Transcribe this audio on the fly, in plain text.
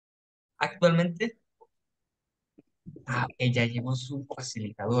Actualmente, ella llevó su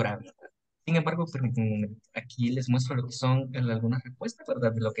facilitadora, ¿verdad? Sin embargo, permítanme un momento. Aquí les muestro lo que son algunas respuestas,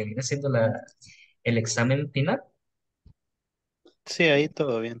 ¿verdad? De lo que viene siendo el examen final. Sí, ahí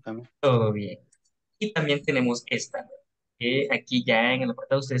todo bien también. Todo bien. Y también tenemos esta, que aquí ya en el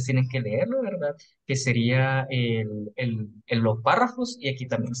apartado ustedes tienen que leerlo, ¿verdad? Que sería los párrafos y aquí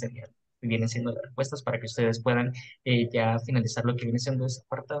también vienen siendo las respuestas para que ustedes puedan ya finalizar lo que viene siendo ese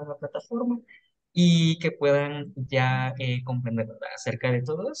apartado en la plataforma y que puedan ya comprender, ¿verdad? Acerca de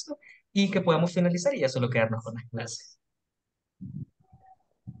todo esto y que podamos finalizar y ya solo quedarnos con las clases.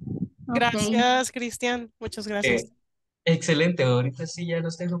 Ok. Gracias, Cristian. Muchas Eh, gracias. Excelente, ahorita sí ya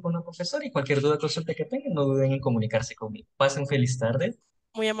los dejo con la profesora y cualquier duda o consulta que tengan, no duden en comunicarse conmigo. Pasen feliz tarde.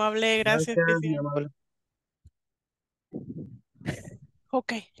 Muy amable, gracias, Gracias, mi Cristian. amable.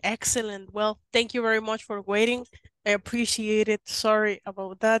 Okay, excellent. Well, thank you very much for waiting. I appreciate it. Sorry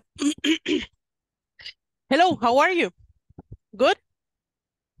about that. Hello, how are you? Good?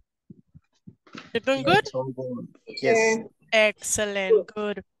 You're doing good? It's all good. Yes. Excellent,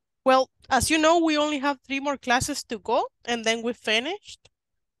 good. Well, as you know, we only have 3 more classes to go and then we finished.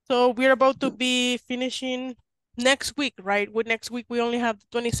 So we're about to be finishing next week, right? With next week, we only have the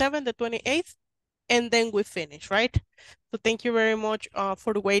 27th, the 28th, and then we finish, right? So thank you very much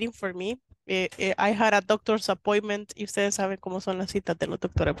for waiting for me. I had a doctor's appointment y ustedes saben cómo son las citas de los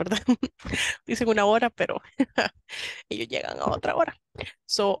doctores, ¿verdad? Dicen una hora, pero ellos llegan a otra hora.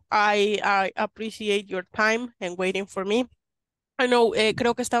 So I appreciate your time and waiting for me. I know,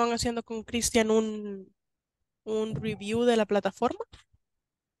 creo que estaban haciendo con Cristian un review de la plataforma.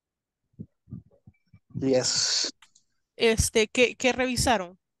 Yes. ¿Qué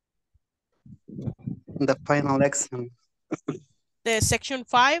revisaron? The final exam. De Section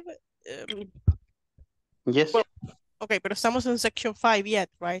 5. Yes. Well, okay, pero estamos en Section 5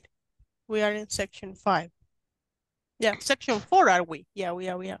 yet, right? We are in Section 5. Yeah, Section 4 are we? Yeah, we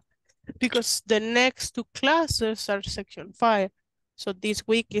are. Because the next 2 classes are Section 5. So this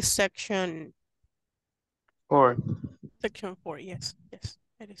week is Section 4. 4, yes,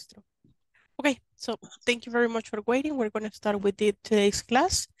 that is true. Okay, so thank you very much for waiting. We're going to start with today's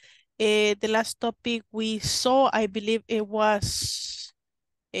class. The last topic we saw, I believe it was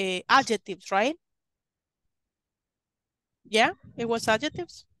adjectives, right? Yeah, it was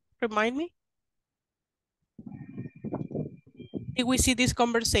adjectives. Remind me. Did we see this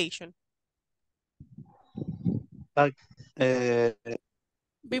conversation?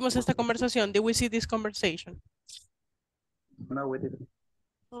 Vimos esta conversación. Did we see this conversation? No, we didn't.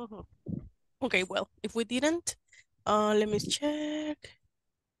 Okay, well, if we didn't, let me check.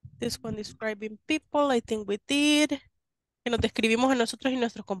 This one describing people, I think we did. Que nos describimos a nosotros y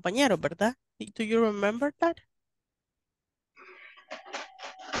nuestros compañeros, ¿verdad? Do you remember that?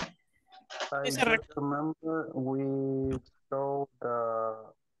 I Ese just remember we saw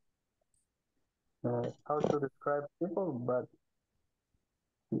the how to describe people, but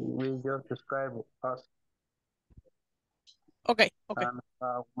we just describe us Okay. and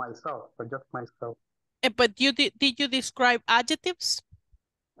myself, or just myself. But did you describe adjectives?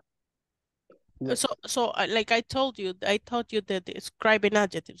 Yes. So like I taught you the describing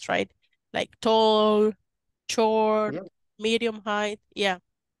adjectives, right? Like tall, short, Yep. medium height. Yeah.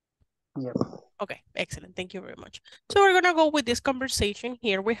 Yep. Okay, excellent. Thank you very much. So we're gonna go with this conversation.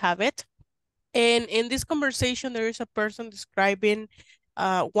 Here we have it. And in this conversation, there is a person describing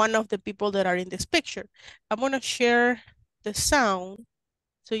one of the people that are in this picture. I'm gonna share the sound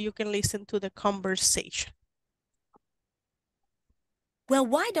so you can listen to the conversation. Well,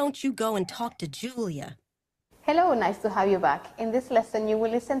 why don't you go and talk to Julia? Hello, nice to have you back. In this lesson, you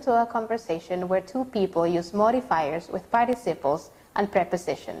will listen to a conversation where 2 people use modifiers with participles and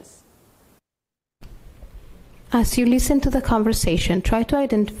prepositions. As you listen to the conversation, try to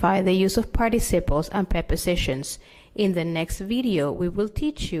identify the use of participles and prepositions. In the next video, we will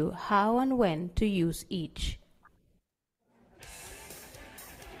teach you how and when to use each.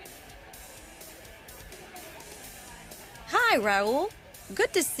 Hi, Raul.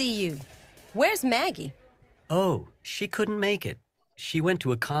 Good to see you. Where's Maggie? Oh, she couldn't make it. She went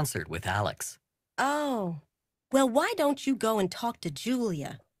to a concert with Alex. Oh. Well, why don't you go and talk to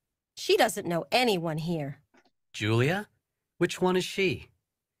Julia? She doesn't know anyone here. Julia? Which one is she?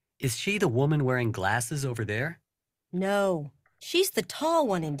 Is she the woman wearing glasses over there? No, she's the tall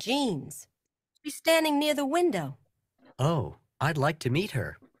one in jeans. She's standing near the window. Oh, I'd like to meet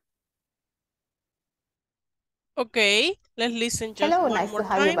her. Okay, let's listen just Hello, one nice more to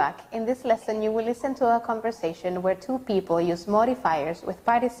have you time. back. In this lesson, you will listen to a conversation where 2 people use modifiers with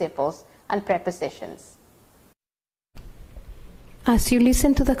participles and prepositions. As you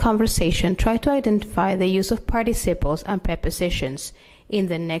listen to the conversation, try to identify the use of participles and prepositions. In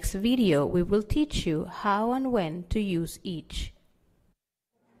the next video, we will teach you how and when to use each.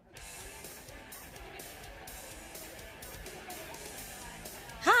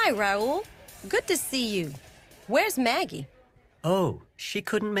 Hi, Raul. Good to see you. Where's Maggie? Oh, she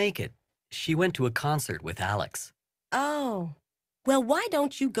couldn't make it. She went to a concert with Alex. Oh. Well, why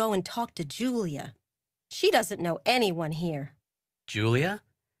don't you go and talk to Julia? She doesn't know anyone here. Julia?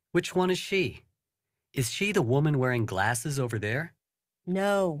 Which one is she? Is she the woman wearing glasses over there?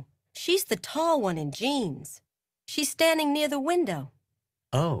 No, she's the tall one in jeans. She's standing near the window.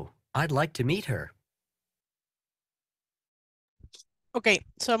 Oh, I'd like to meet her. Okay,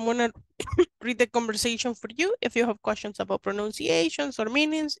 so I'm gonna read the conversation for you. If you have questions about pronunciations or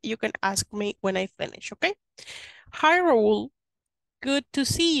meanings, you can ask me when I finish, okay? Hi, Raul. Good to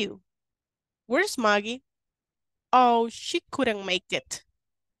see you. Where's Maggie? Oh, she couldn't make it.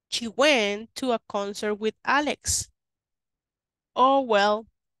 She went to a concert with Alex. Oh, well,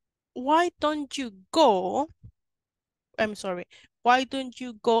 why don't you go? Why don't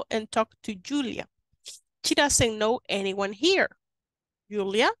you go and talk to Julia? She doesn't know anyone here.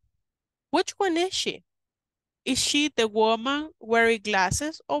 Julia? Which one is she? Is she the woman wearing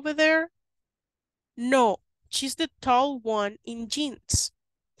glasses over there? No, she's the tall one in jeans.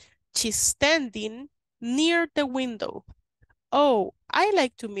 She's standing near the window. Oh, I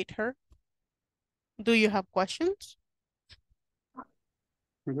like to meet her. Do you have questions?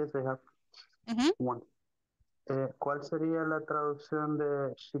 Yes, I have Mhm. one. ¿Cuál sería la traducción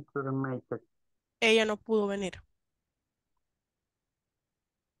de she couldn't make it? Ella no pudo venir.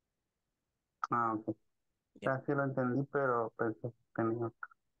 Ah, ok. Yeah. Casi lo entendí, pero pensé que tenía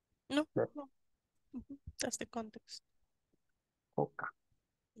No, que no. Mhm. That's the context. poca.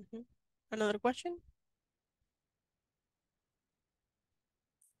 Mhm. Another question?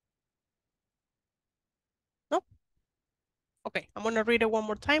 No? Okay, I'm gonna read it one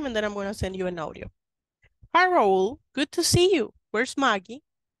more time and then I'm gonna send you an audio. Hi, Raul. Good to see you. Where's Maggie?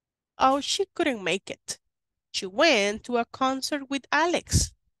 Oh, she couldn't make it. She went to a concert with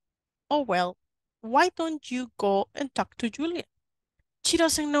Alex. Oh, well, why don't you go and talk to Julia? She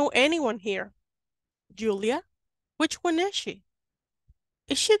doesn't know anyone here. Julia? Which one is she?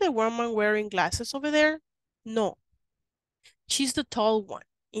 Is she the woman wearing glasses over there? No, she's the tall one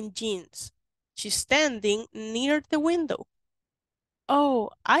in jeans. She's standing near the window.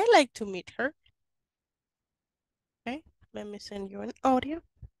 Oh, I like to meet her. Okay, let me send you an audio.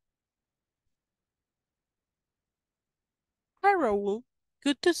 Hi, Raul.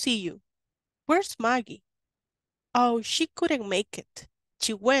 Good to see you. Where's Maggie? Oh, she couldn't make it.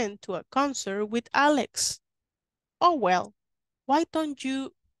 She went to a concert with Alex. Oh, well, why don't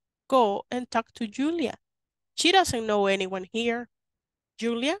you go and talk to Julia? She doesn't know anyone here.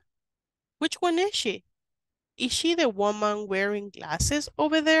 Julia? Which one is she? Is she the woman wearing glasses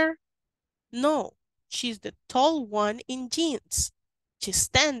over there? No, she's the tall one in jeans. She's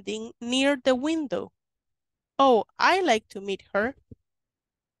standing near the window. Oh, I like to meet her.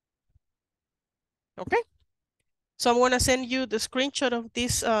 Okay, so I'm gonna send you the screenshot of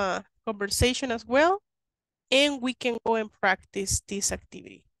this conversation as well, and we can go and practice this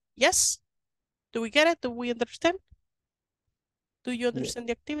activity. Yes? Do we get it? Do we understand? Do you Yes. understand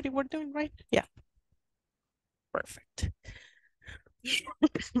the activity we're doing, right? Yeah. Perfect.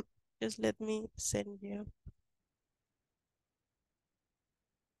 Just let me send you.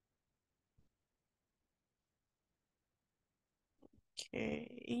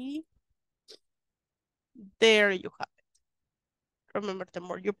 Okay. There you have it. Remember, the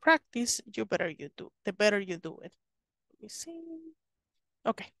more you practice, the better you do it. Let me see.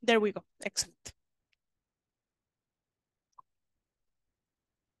 Okay, there we go. Excellent.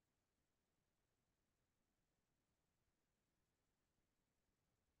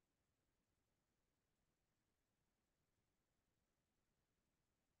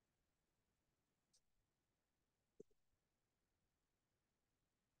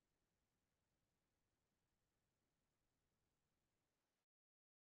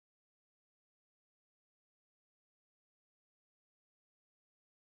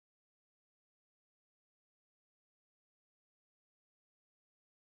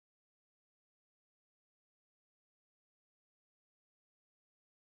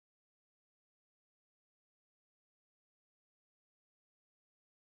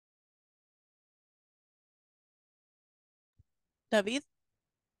 David?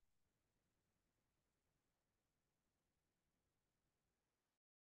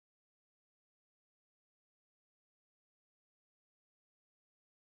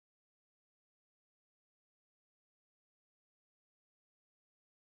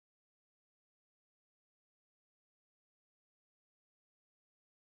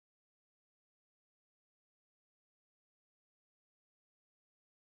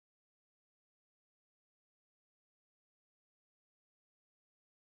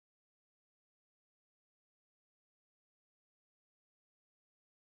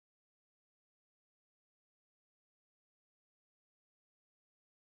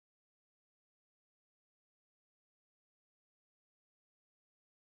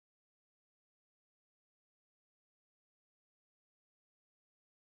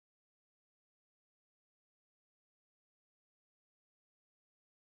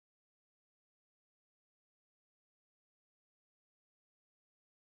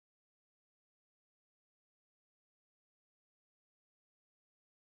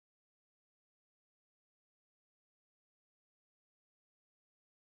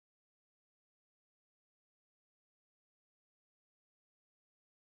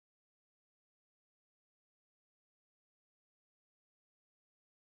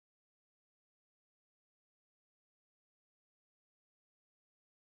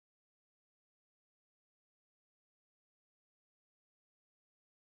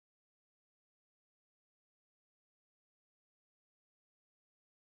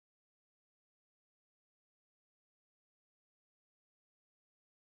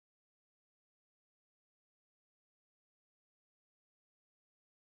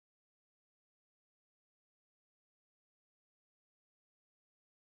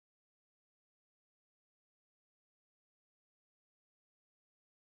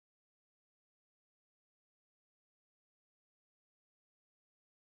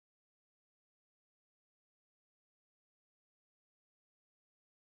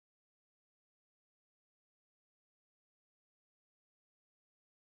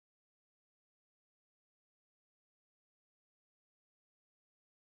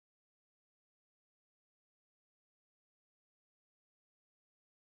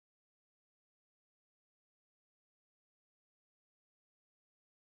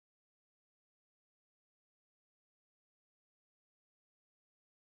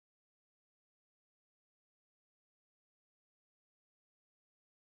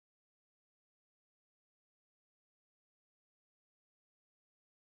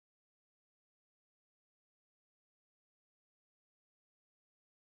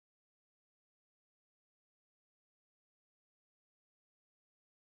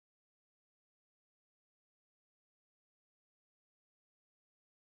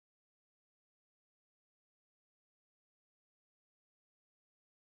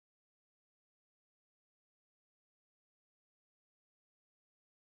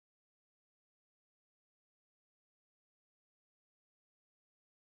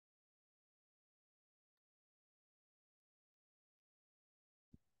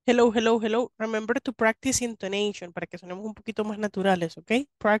 Hello, hello, hello. Remember to practice intonation para que sonemos un poquito más naturales, ¿ok?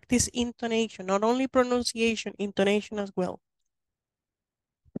 Practice intonation, not only pronunciation, intonation as well.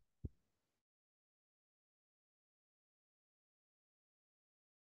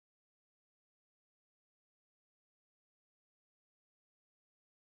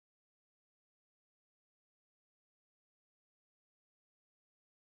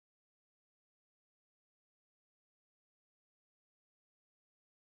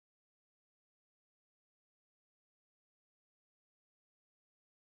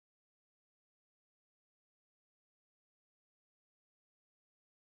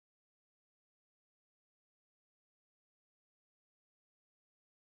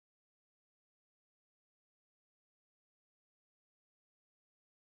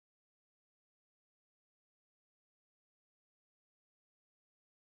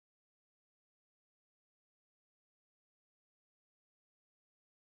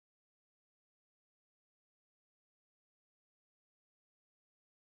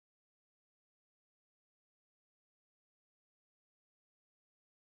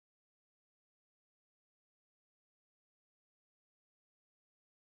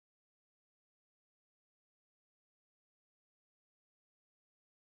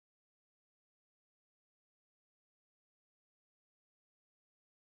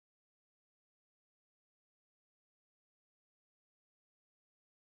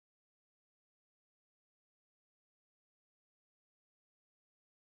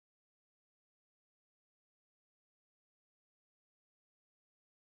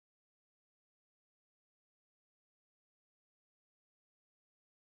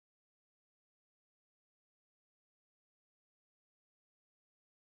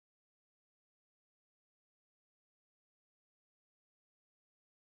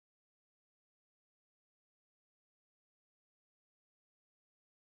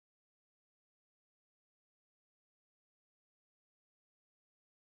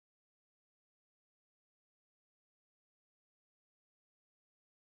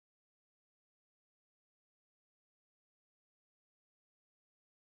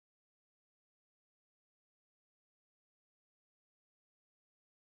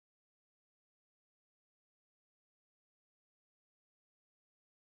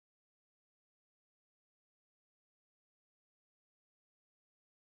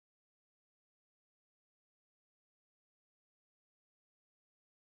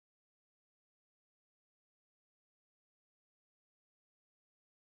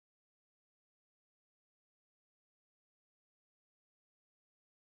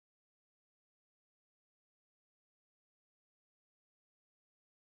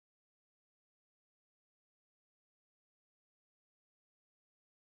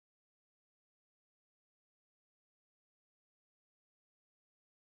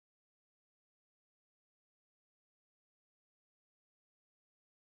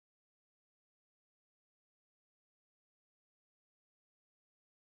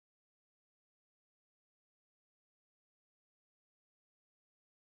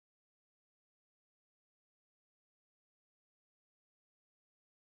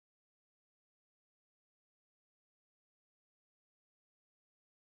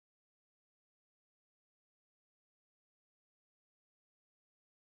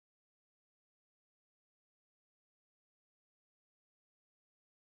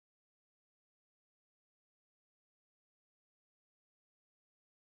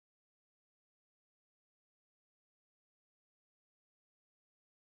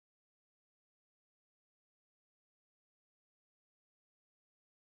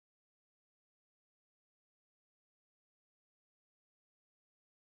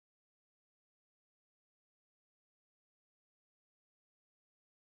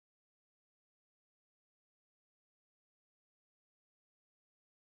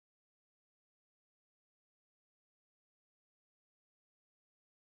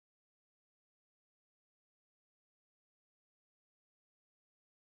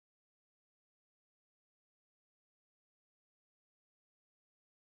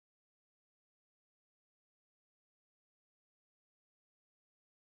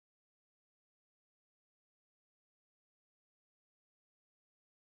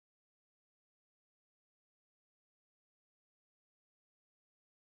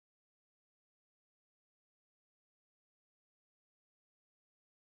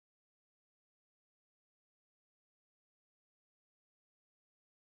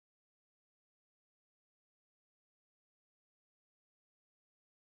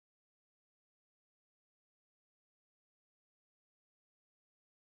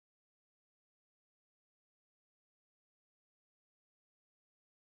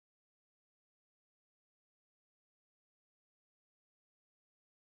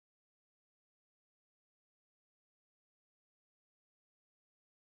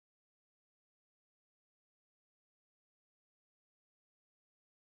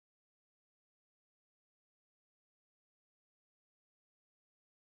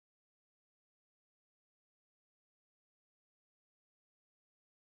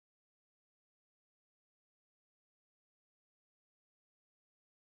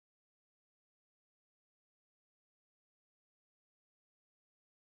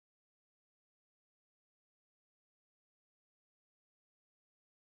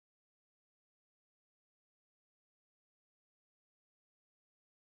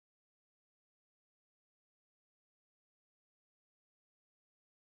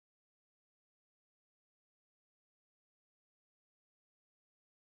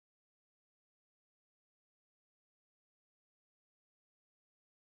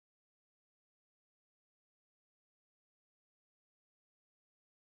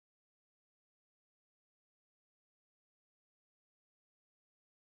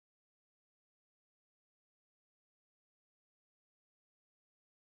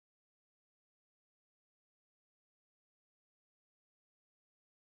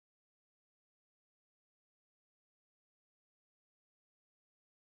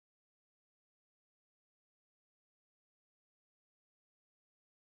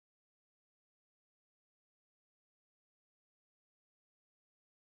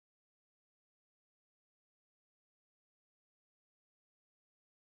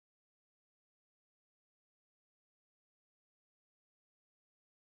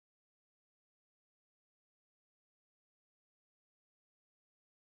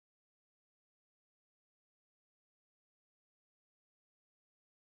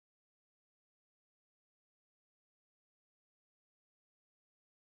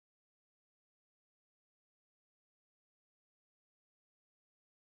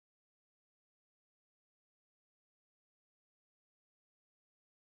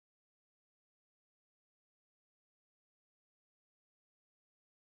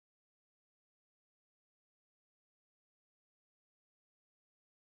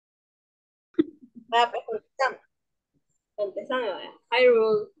 Va, pues contestamos. Contestame, vaya. Hi,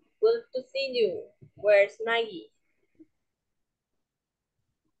 Ruth. Good to see you. Where's Maggie?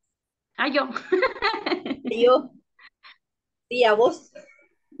 Ah, yo. Y yo, sí, a vos,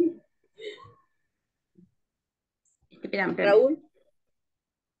 Espérame, espérame. Raúl.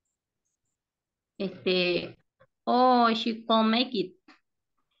 Oh, she can't make it.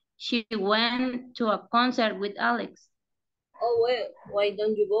 She went to a concert with Alex. Oh, well, why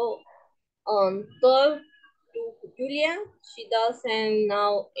don't you go? Talk to Julia. She doesn't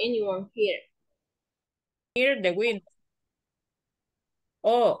know anyone here. Hear the wind.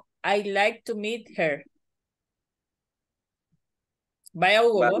 Oh, I'd like to meet her. Vaya,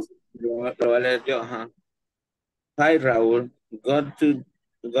 Hugo, Vale, vos. lo voy a leer yo, ajá. Hi, Raúl. Good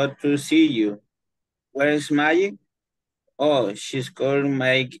to see you. Where's Maggie? Oh, she's going to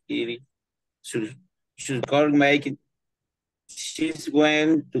make it. She's going to make it. She's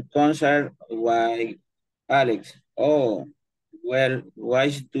going to concert with Alex. Oh, well, why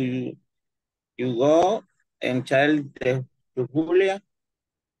do you go and tell to Julia?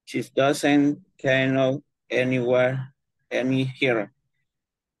 She doesn't know anywhere, anyone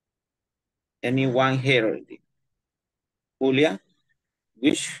here. Julia,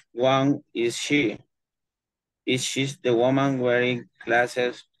 which one is she? Is she the woman wearing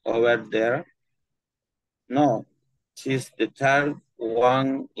glasses over there? No, she's the third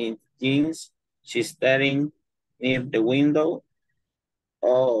one in jeans. She's standing near the window.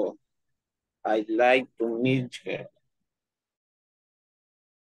 Oh, I'd like to meet her.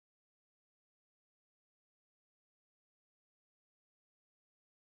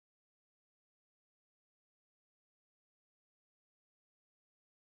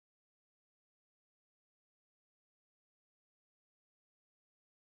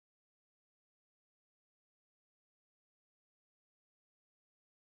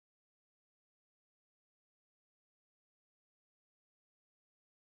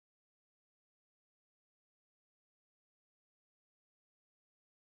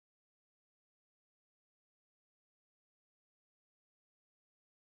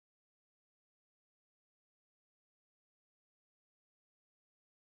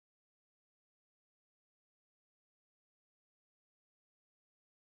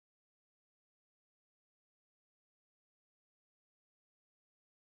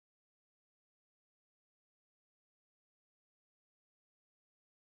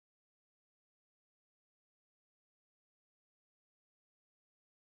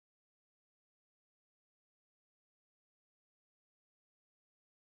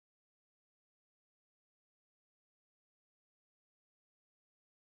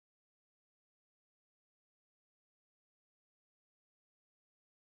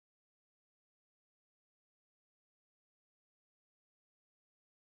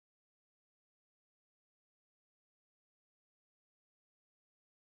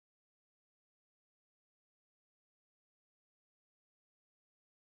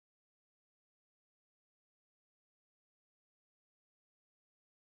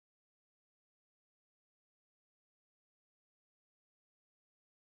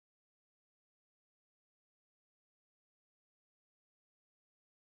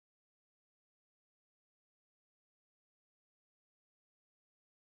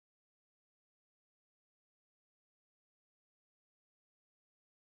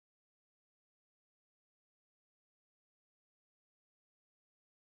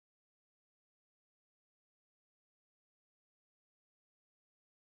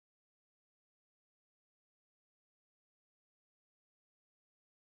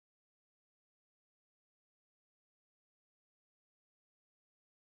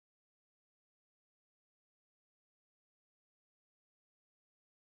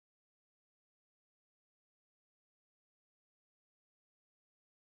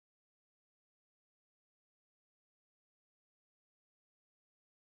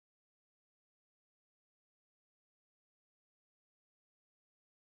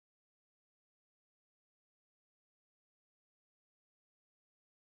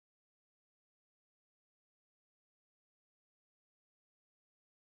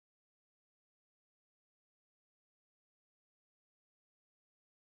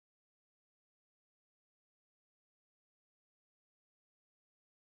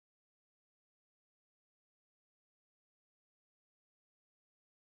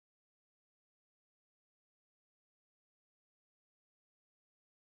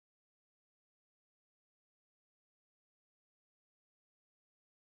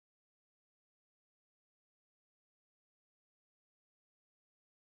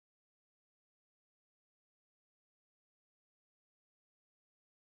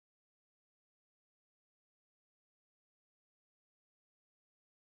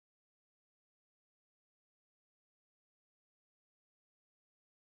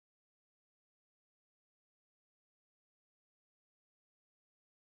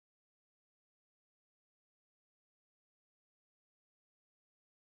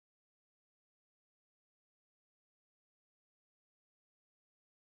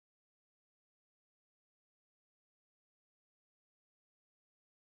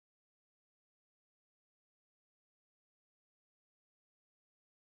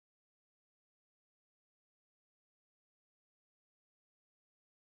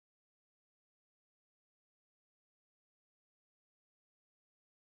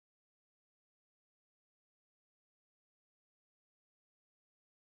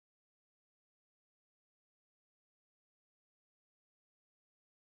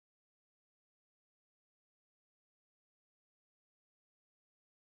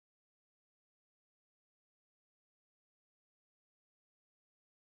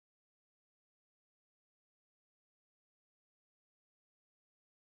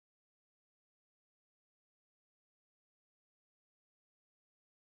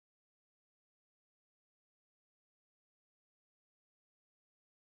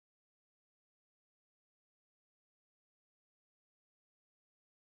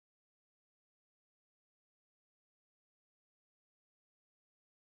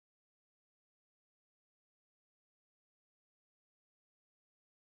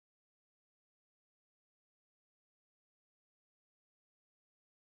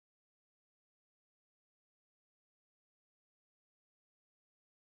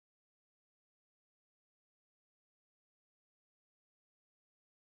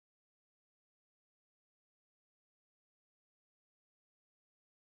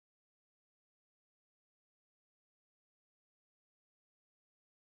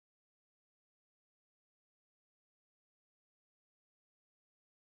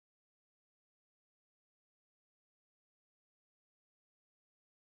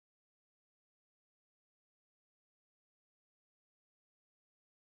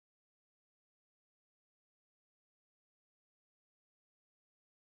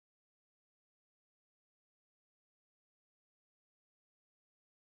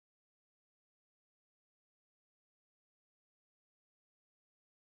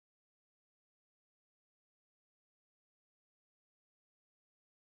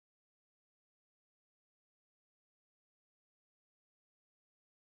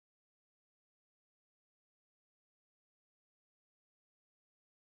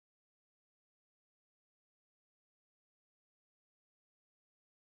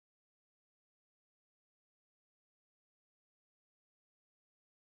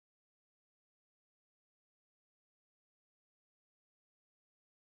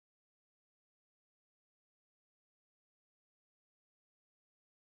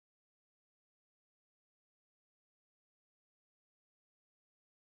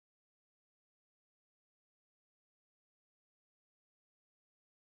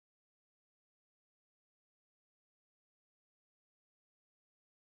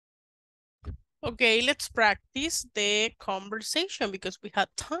 Okay, let's practice the conversation because we had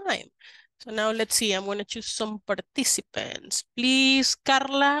time. So now let's see, I'm going to choose some participants. Please,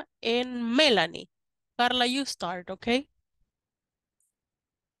 Carla and Melanie. Carla, you start, okay?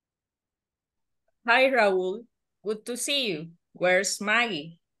 Hi, Raul. Good to see you. Where's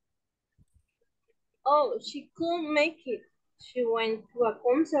Maggie? Oh, she couldn't make it. She went to a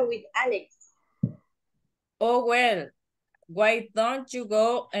concert with Alex. Oh, well, why don't you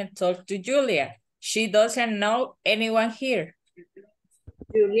go and talk to Julia? She doesn't know anyone here.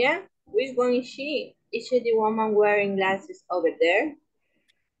 Julia? Which one is she? Is she the woman wearing glasses over there?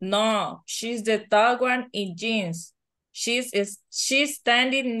 No, she's the tall one in jeans. She's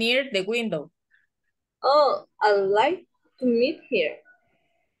standing near the window. Oh, I'd like to meet her.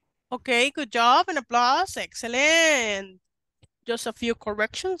 Okay, good job and applause. Excellent. Just a few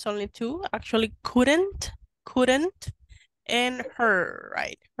corrections, only two. Actually, couldn't, and her,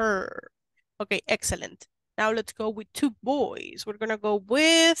 right? Her. Okay, excellent. Now let's go with two boys. We're gonna go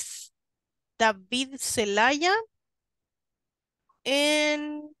with David Celaya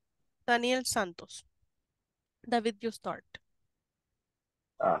and Daniel Santos. David, you start.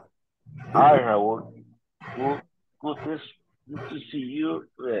 Hi, Raul. Good to see you.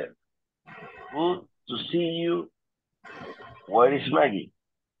 Good to see you. Where is Maggie?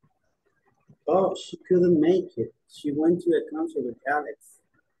 Oh, she couldn't make it. She went to a concert with Alex.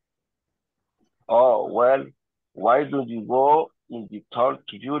 Oh, well, why don't you go and you talk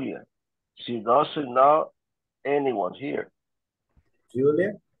to Julia? She doesn't know anyone here.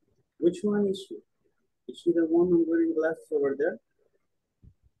 Julia? Which one is she? Is she the woman wearing glasses over there?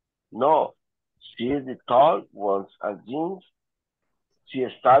 No, she is the tall ones and jeans. She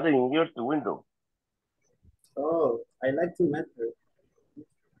is standing near the window. Oh, I'd like to meet her.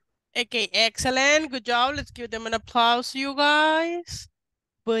 Okay, excellent. Good job. Let's give them an applause, you guys.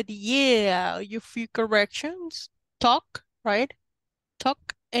 But yeah, you few corrections. Talk, right?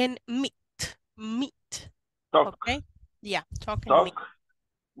 Talk and meet. Meet. Talk. Okay? Yeah, talk and Talk. meet.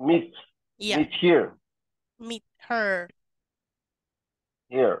 Meet. Yeah. Meet here. Meet her.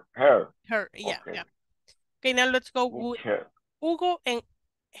 Here. Her. Her. Yeah, Okay. yeah. Okay, now let's go Meet with her. Hugo and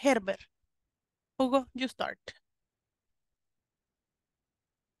Herbert. Hugo, you start.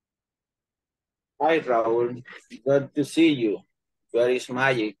 Hi, Raul. Good to see you. Where is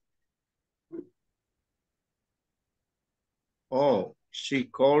Maggie? Oh, she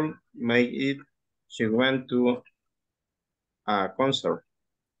called make it. She went to a concert.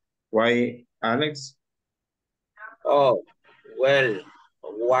 Why, Alex? Oh, well,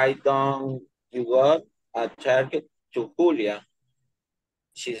 why don't you go at Target to Julia?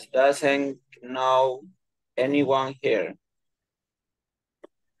 She doesn't know anyone here.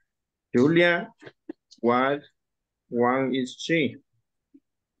 Julia, what one is she?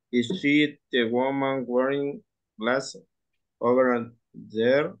 Is she the woman wearing glasses over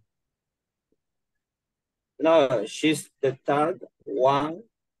there? No, she's the third one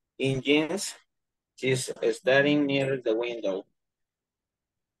in jeans. She's standing near the window.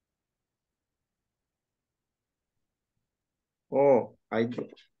 Oh,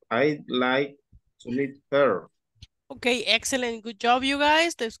 I'd like to meet her. Okay, excellent. Good job, you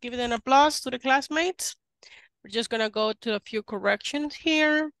guys. Let's give it an applause to the classmates. We're just gonna go to a few corrections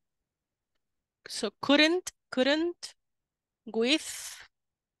here. So couldn't, with,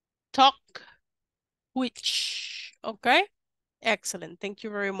 talk, which, okay? Excellent, thank you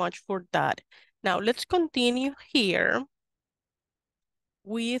very much for that. Now let's continue here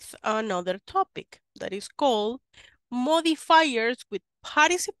with another topic that is called modifiers with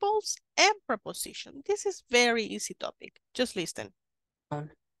participles and prepositions. This is very easy topic, just listen.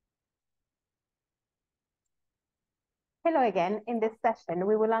 Hello again. In this session,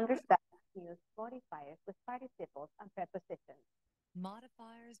 we will understand use modifiers with participles and prepositions.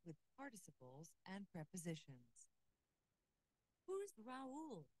 Modifiers with participles and prepositions. Who's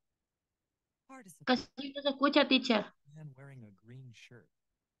Raul? Participles. Casi no se escucha, teacher. Man wearing a green shirt.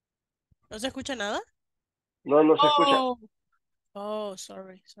 ¿No se escucha nada? No, no se escucha. Oh,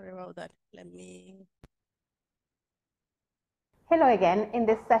 sorry about that. Let me... Hello again. In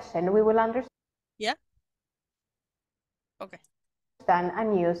this session, we will understand Okay.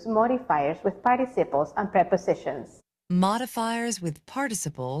 and use modifiers with participles and prepositions. Modifiers with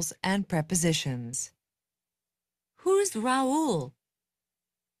participles and prepositions. Who's Raul?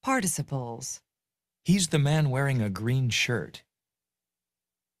 Participles. He's the man wearing a green shirt.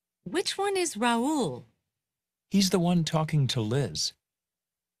 Which one is Raul? He's the one talking to Liz.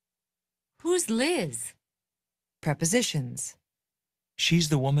 Who's Liz? Prepositions. She's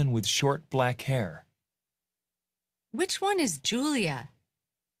the woman with short black hair. Which one is Julia?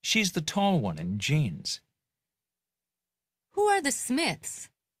 She's the tall one in jeans. Who are the Smiths?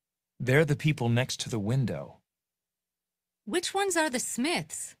 They're the people next to the window. Which ones are the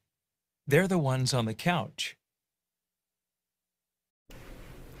Smiths? They're the ones on the couch.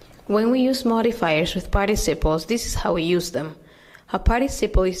 When we use modifiers with participles, this is how we use them. A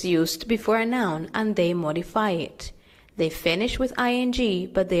participle is used before a noun and they modify it. They finish with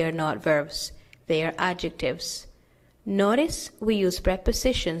ing, but they are not verbs. They are adjectives. Notice we use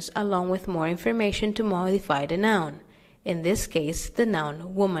prepositions along with more information to modify the noun. In this case, the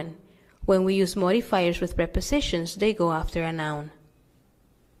noun woman. When we use modifiers with prepositions, they go after a noun.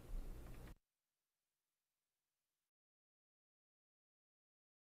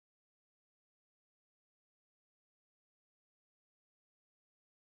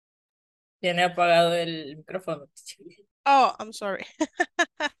 Tiene apagado el micrófono. Oh, I'm sorry.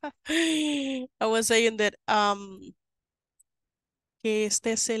 I was saying that que este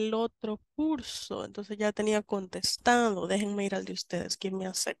es el otro curso, entonces ya tenía contestado. Déjenme ir al de ustedes. Give me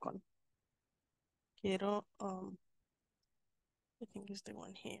a second. Quiero I think it's the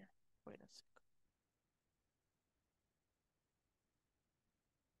one here. Wait a second.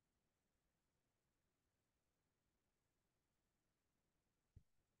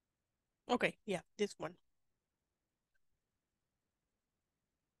 Okay, yeah, this one.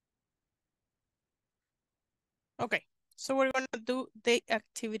 Okay, so we're gonna do the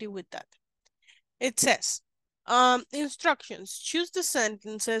activity with that. It says, instructions, choose the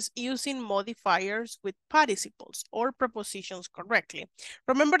sentences using modifiers with participles or prepositions correctly.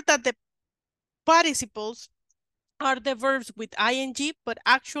 Remember that the participles are the verbs with ing, but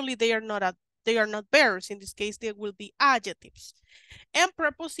actually they are not verbs. In this case, they will be adjectives. And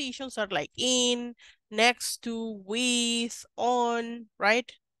prepositions are like in, next to, with, on,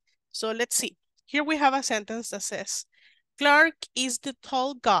 right? So let's see. Here we have a sentence that says, Clark is the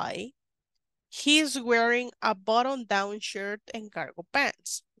tall guy. He's wearing a button-down shirt and cargo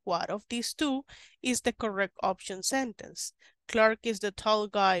pants. What of these two is the correct option sentence? Clark is the tall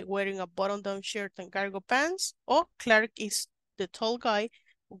guy wearing a button-down shirt and cargo pants, or Clark is the tall guy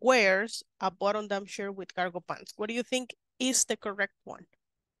wears a button-down shirt with cargo pants. What do you think is the correct one?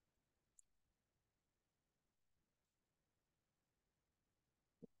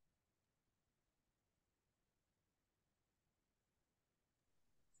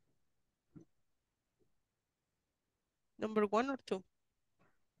 Number one or two?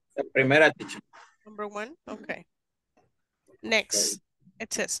 La primera, teacher. Number one, okay. Next,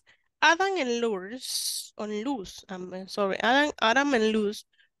 it says, Adam and Luz, Adam and Luz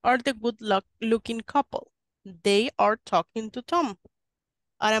are the good-looking couple. They are talking to Tom.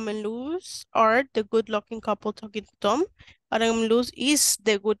 Adam and Luz are the good-looking couple talking to Tom. Adam and Luz is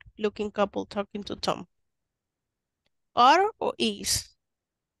the good-looking couple talking to Tom. Are or is?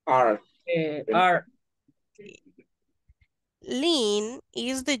 Are. Are. Lynn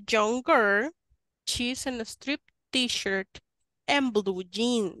is the young girl. She's in a striped t-shirt and blue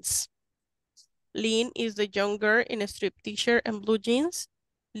jeans. Lynn is the young girl in a striped t-shirt and blue jeans.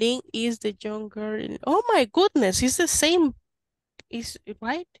 Lynn is the young girl in... Oh my goodness, it's the same. Is it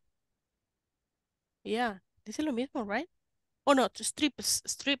right? Yeah, this is lo mismo, right? Oh no,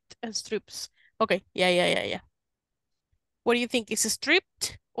 stripped and strips. Okay, yeah. What do you think? Is it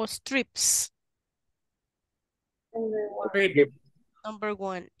stripped or strips? Number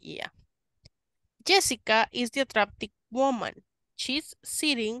one, yeah. Jessica is the attractive woman. She's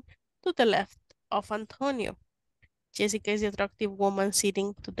sitting to the left of Antonio. Jessica is the attractive woman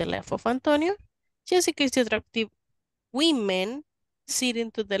sitting to the left of Antonio. Jessica is the attractive women sitting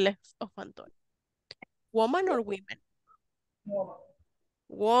to the left of Antonio. Woman or women?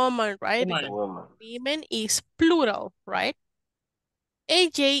 Woman, right? Woman. Women is plural, right?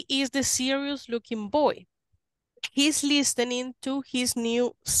 AJ is the serious looking boy. He's listening to his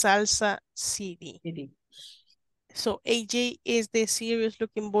new salsa CD. So AJ is the serious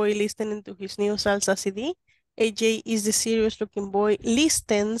looking boy listening to his new salsa CD. AJ is the serious looking boy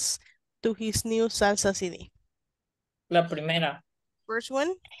listens to his new salsa CD. La primera. First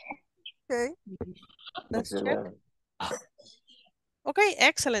one. Okay. Let's check. Okay,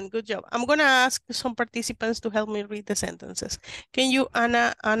 excellent. Good job. I'm going to ask some participants to help me read the sentences. Can you,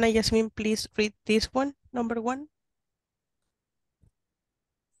 Anna Yasmin, please read this one, number one?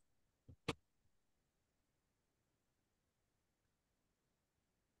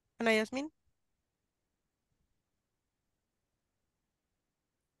 Anna Yasmin?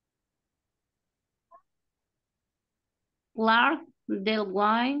 Clark, the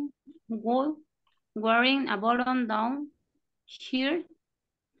guy wearing a button-down shirt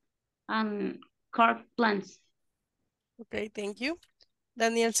and cargo pants. Okay, thank you.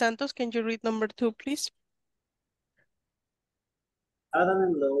 Daniel Santos, can you read number 2, please? Adam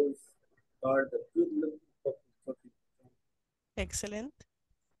and Lois are the good looking couple. Excellent.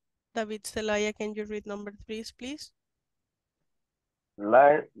 David Celaya, can you read number 3, please?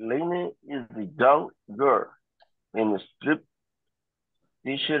 Lynn is the young girl in a striped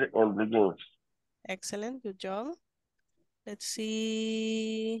t-shirt and blue jeans. Excellent, good job. Let's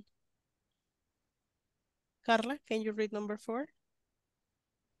see. Carla, can you read number 4?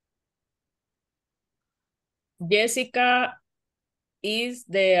 Jessica is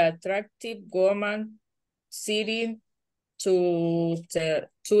the attractive woman sitting to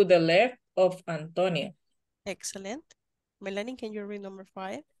the left of Antonia. Excellent. Melanie, can you read number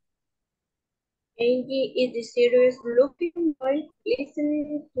 5? Angie is the serious looking boy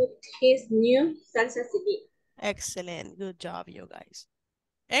listening to his new salsa CD. Excellent, good job, you guys.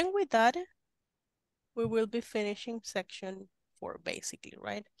 And with that, we will be finishing section 4, basically,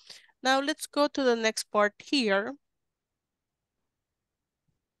 right? Now let's go to the next part here.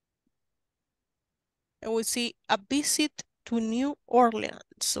 And we see a visit to New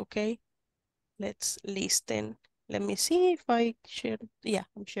Orleans, okay? Let's listen. Let me see if I share. Yeah,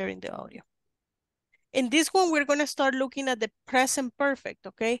 I'm sharing the audio. In this one, we're gonna start looking at the present perfect,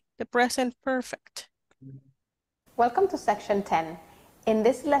 okay? The present perfect. Welcome to section 10. In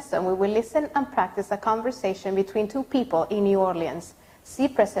this lesson, we will listen and practice a conversation between two people in New Orleans. See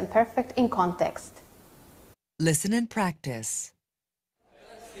present perfect in context. Listen and practice.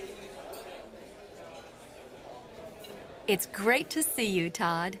 It's great to see you,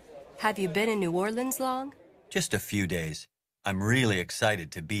 Todd. Have you been in New Orleans long? Just a few days. I'm really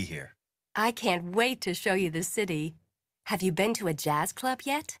excited to be here. I can't wait to show you the city. Have you been to a jazz club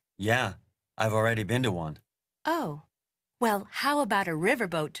yet? Yeah, I've already been to one. Oh, well, how about a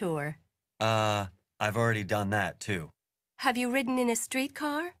riverboat tour? I've already done that too. Have you ridden in a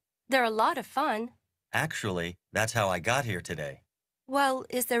streetcar? They're a lot of fun. Actually, that's how I got here today. Well,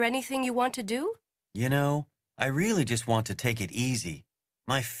 is there anything you want to do? You know, I really just want to take it easy.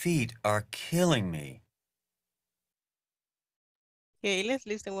 My feet are killing me. Okay, let's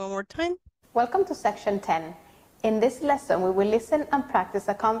listen one more time. Welcome to section 10. In this lesson, we will listen and practice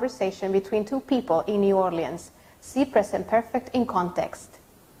a conversation between two people in New Orleans. See present perfect in context.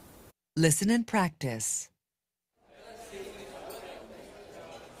 Listen and practice.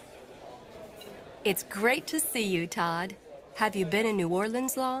 It's great to see you, Todd. Have you been in New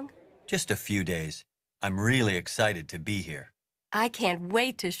Orleans long? Just a few days. I'm really excited to be here. I can't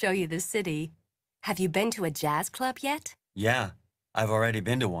wait to show you the city. Have you been to a jazz club yet? Yeah, I've already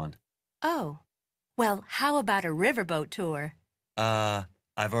been to one. Oh, well, how about a riverboat tour?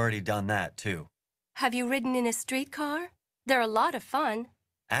 I've already done that too. Have you ridden in a streetcar? They're a lot of fun.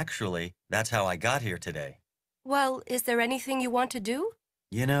 Actually, that's how I got here today. Well, is there anything you want to do?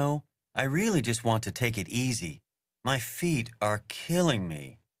 You know, I really just want to take it easy. My feet are killing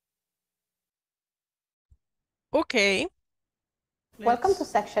me. Okay. Welcome to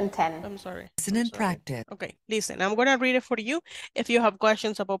section 10. I'm sorry. Listen and practice. Okay, listen, I'm gonna read it for you. If you have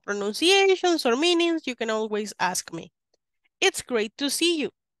questions about pronunciations or meanings, you can always ask me. It's great to see you.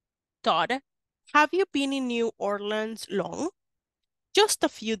 Todd, have you been in New Orleans long? Just a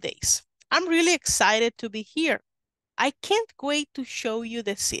few days. I'm really excited to be here. I can't wait to show you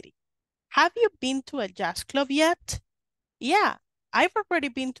the city. Have you been to a jazz club yet? Yeah, I've already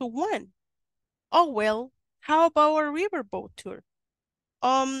been to one. Oh, well, how about a riverboat tour?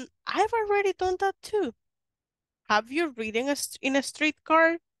 I've already done that too. Have you ridden in a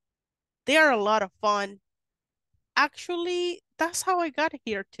streetcar? They are a lot of fun. Actually, that's how I got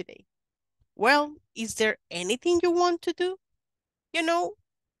here today. Well, is there anything you want to do? You know,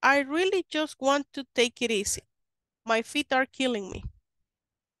 I really just want to take it easy. My feet are killing me.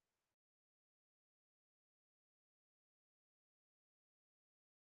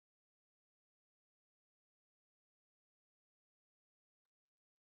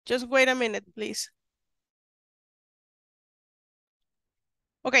 Just wait a minute, please.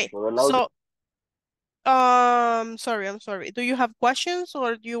 Okay, so, I'm sorry. Do you have questions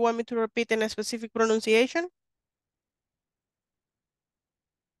or do you want me to repeat in a specific pronunciation?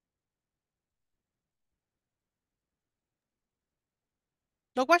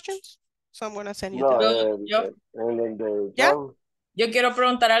 No questions? So I'm gonna send you Yo quiero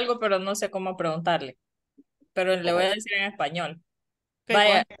preguntar algo, pero no sé cómo preguntarle. Pero le voy a decir en español. Okay,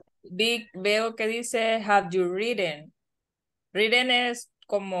 vaya, veo que dice, have you ridden? Ridden es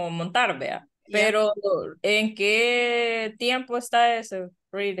como montar, vea. Pero, ¿en qué tiempo está ese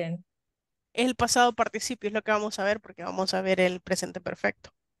ridden? Es el pasado participio, es lo que vamos a ver porque vamos a ver el presente perfecto.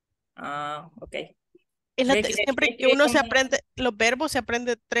 Ah, ok. Siempre que uno se aprende los verbos se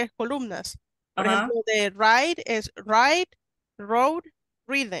aprenden 3 columnas. Por Ajá. ejemplo, de ride es ride, road,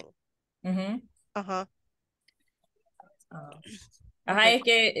 reading. Ujú. Ajá. Ah. Ok. Ajá, es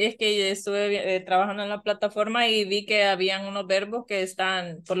que estuve trabajando en la plataforma y vi que habían unos verbos que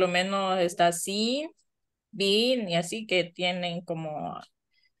están, por lo menos está seen, been y así que tienen como,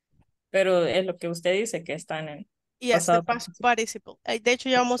 pero es lo que usted dice que están en Yes, the pasado. past participle. De hecho,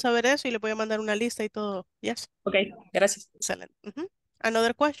 ya vamos a ver eso y le voy a mandar una lista y todo. Yes. Ok, gracias. Excellent.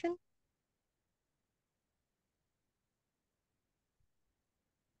 Another question?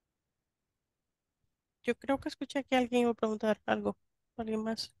 Yo creo que escuché que alguien iba a preguntar algo. ¿Alguien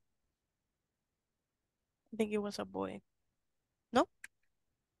más? I think it was a boy. No?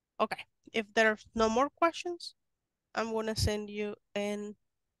 Okay. If there's no more questions, I'm gonna send you an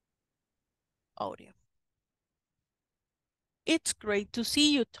audio. It's great to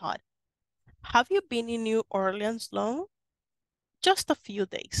see you, Todd. Have you been in New Orleans long? Just a few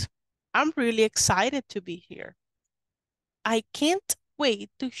days. I'm really excited to be here. I can't wait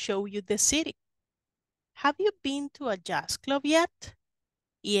to show you the city. Have you been to a jazz club yet?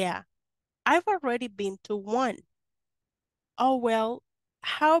 Yeah, I've already been to one. Oh, well,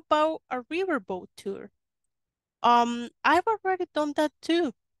 how about a riverboat tour? I've already done that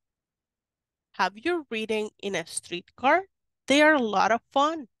too. Have you ridden in a streetcar? They are a lot of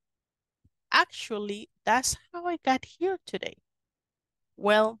fun. Actually, that's how I got here today.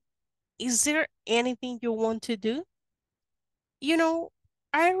 Well, is there anything you want to do? You know,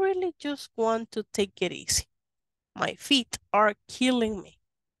 I really just want to take it easy. My feet are killing me.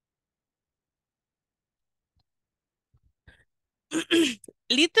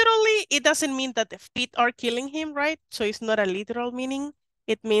 Literally, it doesn't mean that the feet are killing him, right? So it's not a literal meaning.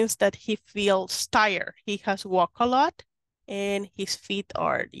 It means that he feels tired. He has walked a lot and his feet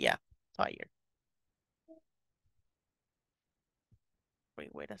are, yeah, tired.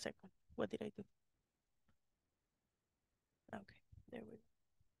 Wait a second. What did I do? Okay, there we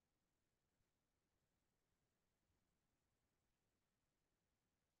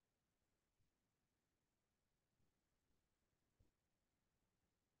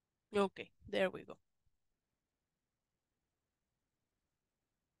go. Okay, there we go.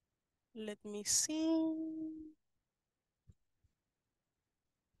 Let me see.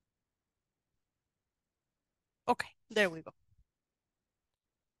 Okay, there we go.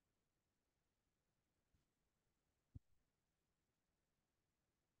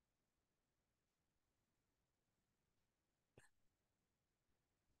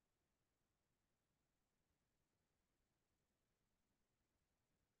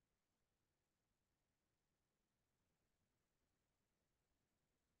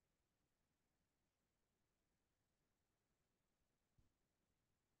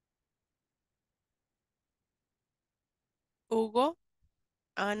 Hugo,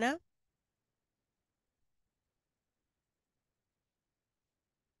 Ana.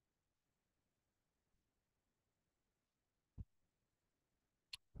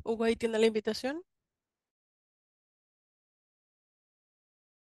 Hugo ahí tiene la invitación.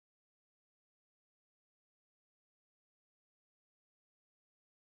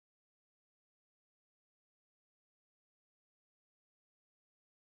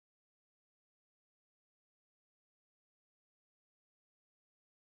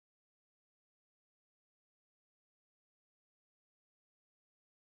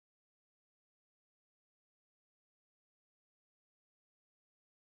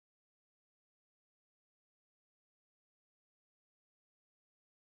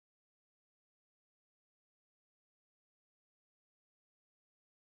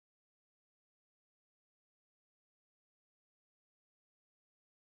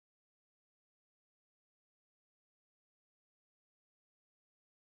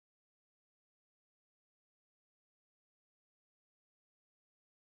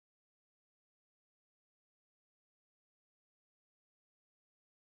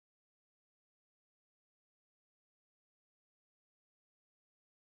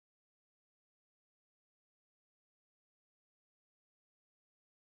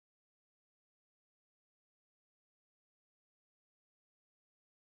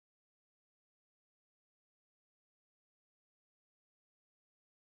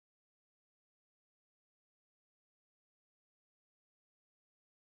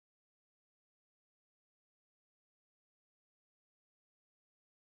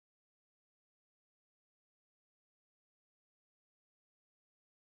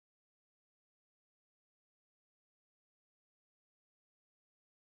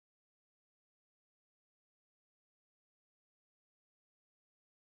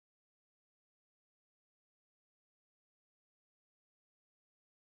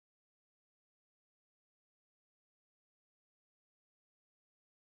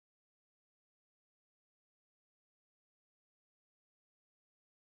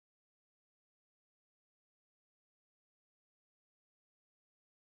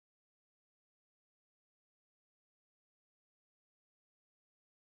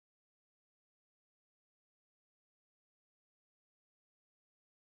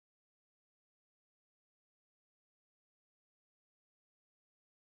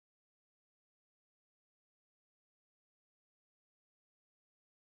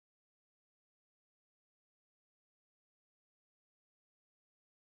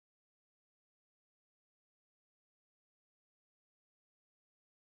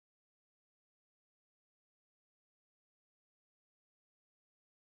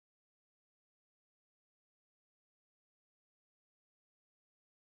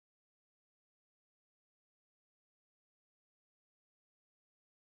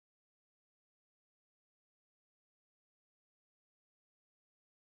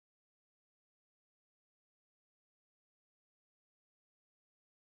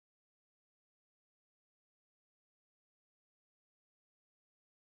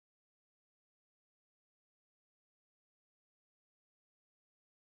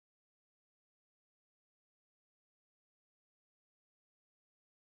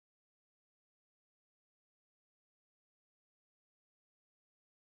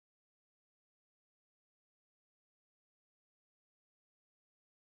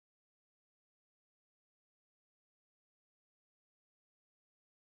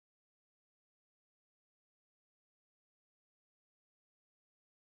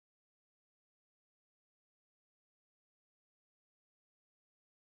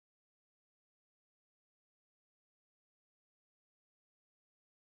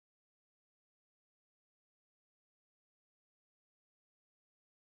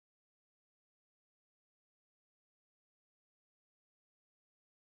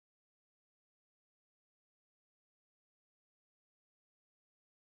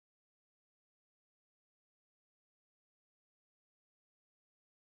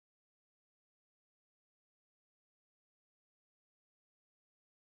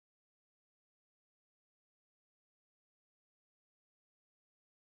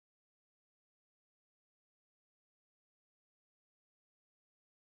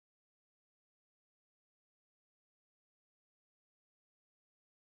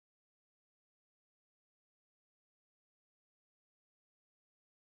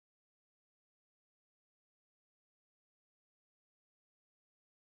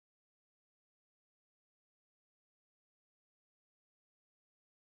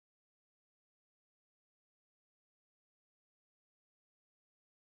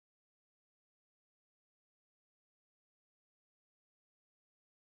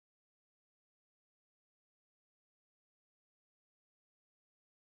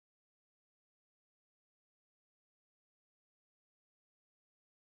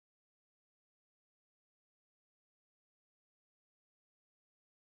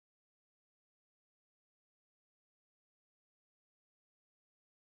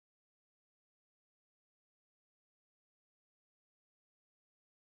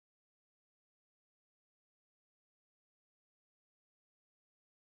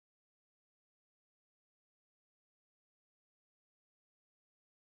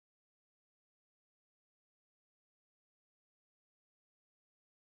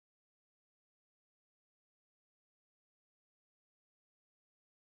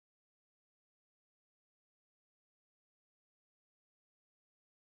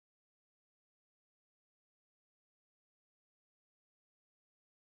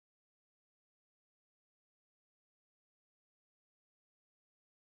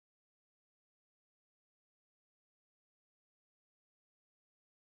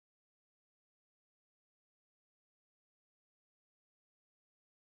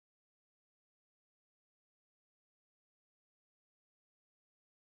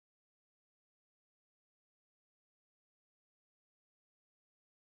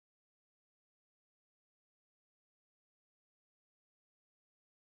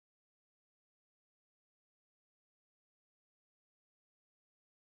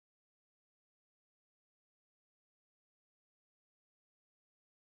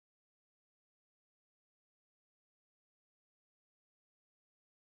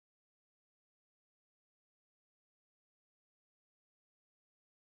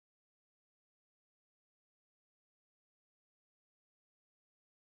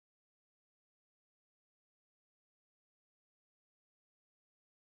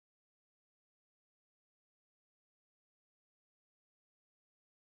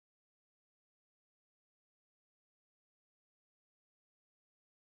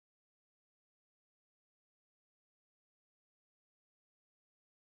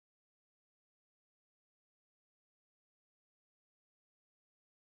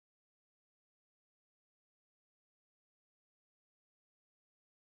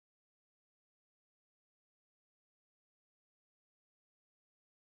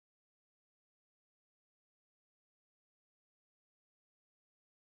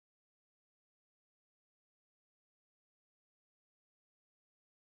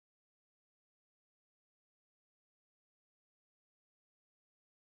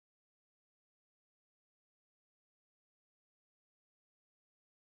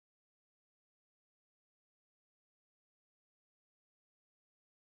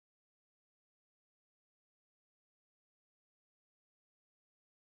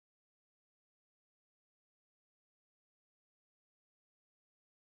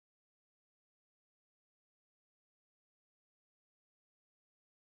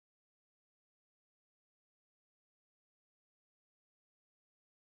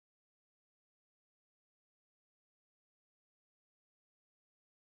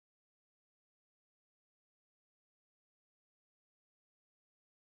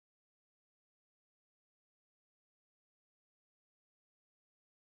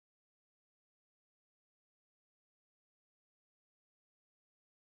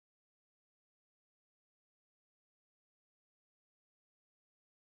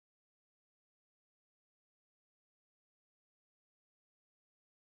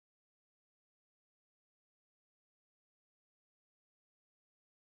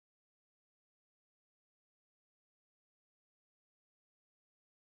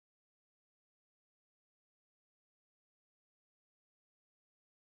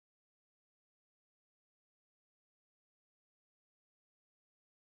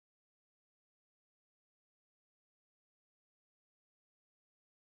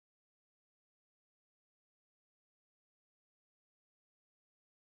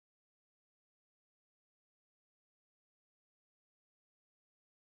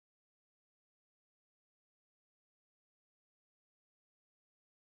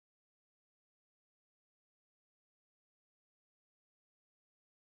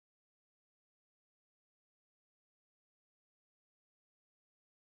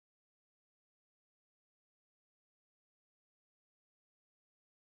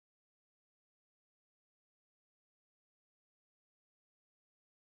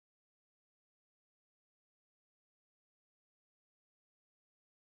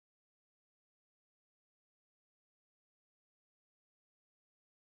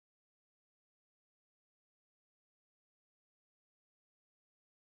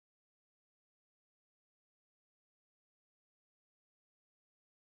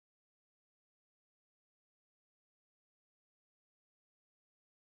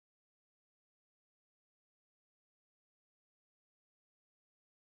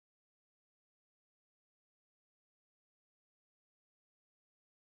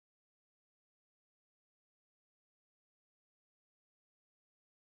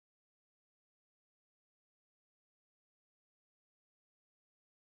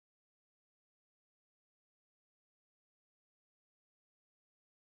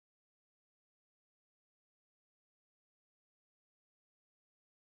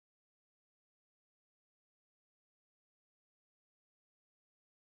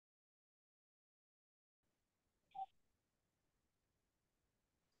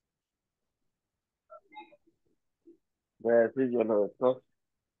 Voy a decir yo lo de todos.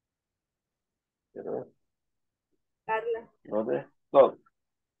 Quiero ver. Carla. Lo de todos.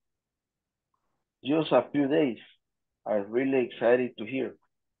 Just a few days. I'm really excited to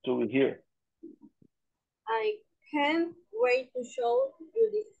be here. I can't wait to show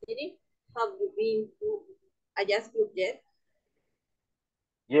you this city. Have you been to a jazz club yet?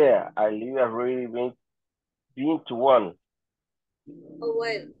 Yeah, I live a really been to one. Oh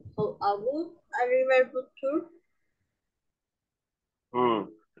well, how about a riverboat tour?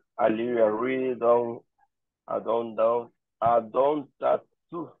 I live a really I don't that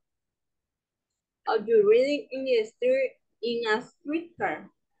too. Are you reading in the street in a streetcar?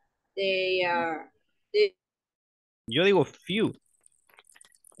 They are they Yo digo few,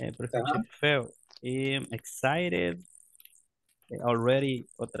 pero escuché Ajá. feo. Excited, already,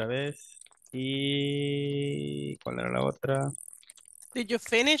 otra vez. Y ¿cuál era la otra? Did you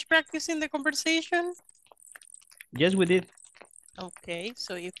finish practicing the conversation? Yes, we did. Okay,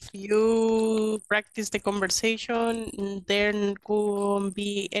 so if you practice the conversation, there won't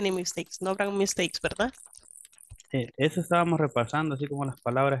be any mistakes. No habrán mistakes, ¿verdad? Eso estábamos repasando, así como las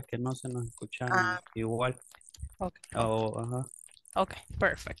palabras que no se nos escuchan Ah, igual. okay. Ajá. Okay,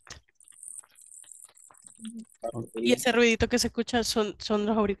 perfect. ¿Y Sí. ese ruidito que se escucha son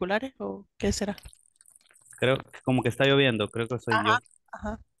los auriculares o qué será? Creo que como que está lloviendo, creo que soy yo. Ajá,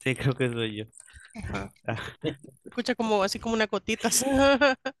 ajá, Sí, creo que soy yo. ajá. Se escucha como así como una gotitas.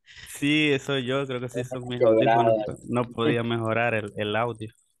 Sí, soy yo, creo que sí son mis audífonos. Quebrada. Pero no podía mejorar el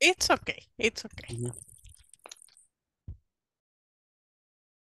audio. It's okay, it's okay. Ujú.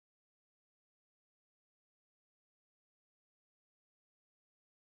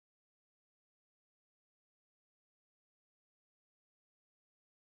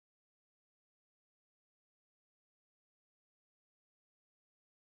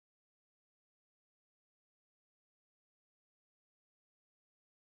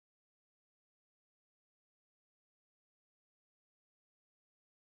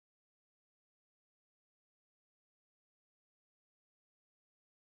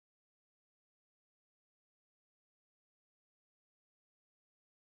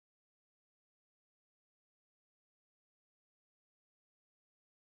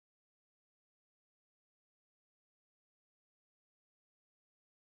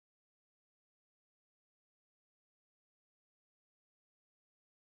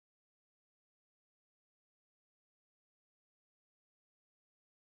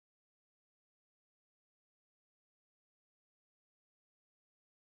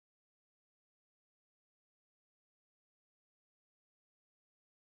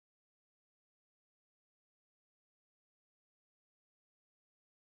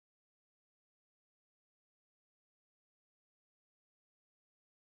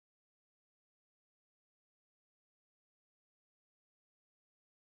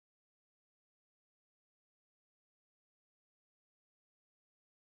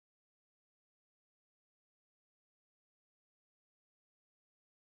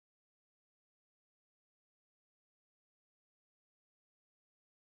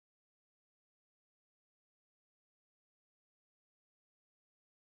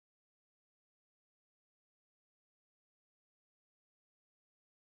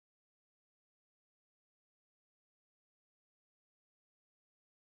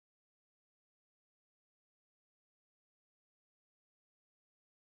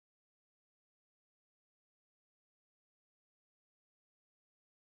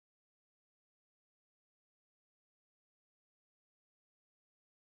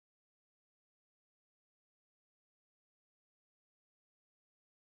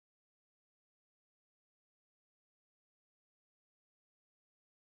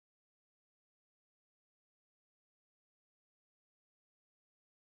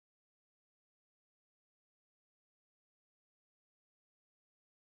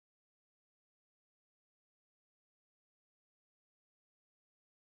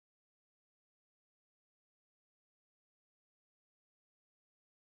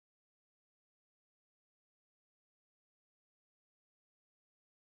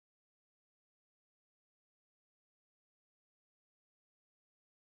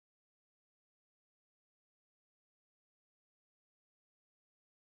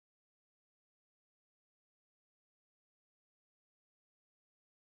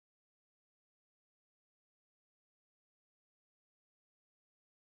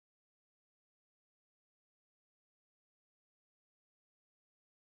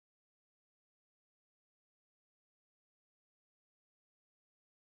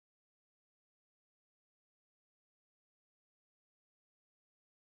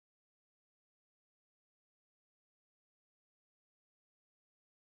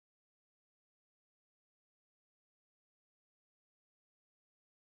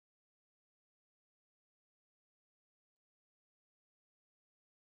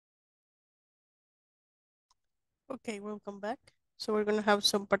 Okay, welcome back. So we're gonna have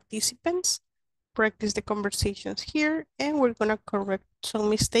some participants practice the conversations here, and we're gonna correct some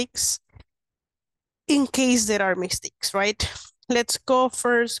mistakes in case there are mistakes, right? Let's go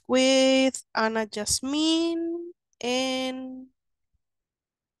first with Ana Jasmine and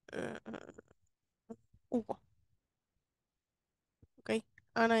Hugo. Okay,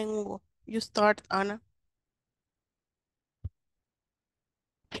 Ana and Hugo. You start, Ana.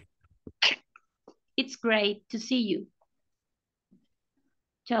 It's great to see you.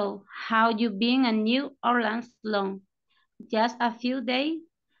 So, how you been in New Orleans long? Just a few days?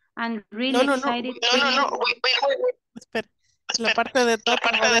 I'm really No. excited. Wait. Espera. La parte de Todd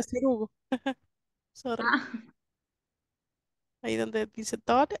la va a decir Hugo. Sorry. Ahí donde dice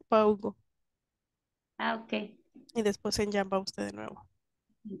Todd, va Hugo. Ok. Y después en Jan va usted de nuevo.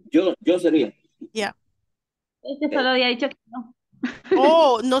 Yo sería. Ya. Solo había dicho que no.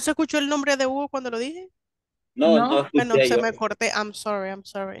 Oh, ¿no se escuchó el nombre de Hugo cuando lo dije? No, no Bueno, escuché se yo. me corté. I'm sorry.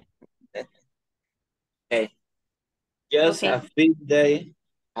 Okay. Just a few days.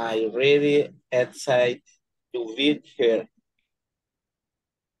 I really excited to be here.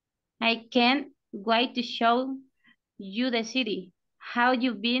 I can't wait to show you the city. How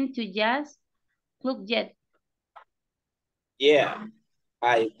you been to Jazz Club yet? Yeah,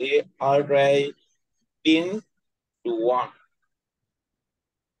 I did already been to one.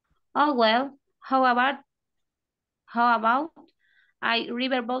 Oh well, how about a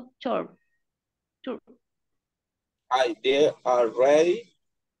riverboat tour? I did already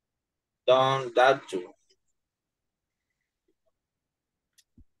done that too.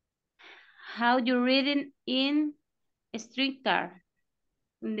 How you reading in a streetcar?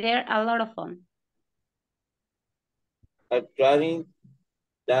 They're a lot of fun. Actually,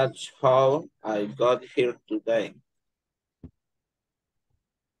 that's how I got here today.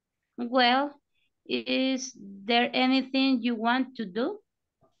 Well, is there anything you want to do?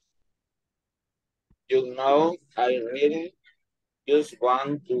 You know, I really just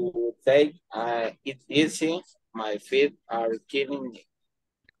want to take it easy. My feet are killing me.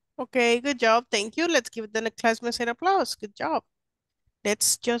 Okay, good job. Thank you. Let's give the classmates an applause. Good job.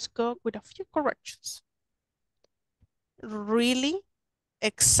 Let's just go with a few corrections. Really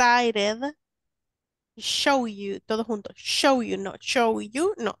excited. Show you. Todo junto. Show you, not show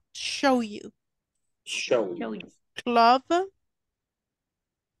you. No, show you. Show you. Club.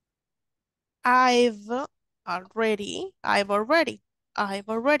 I've already.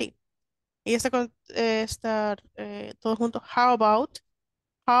 Y está con estar todo junto. How about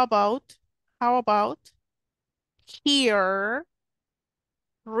here,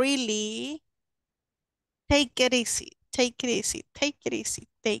 really, take it easy,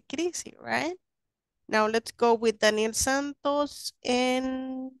 right? Now let's go with Daniel Santos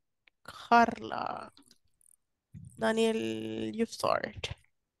and Carla. Daniel, you start.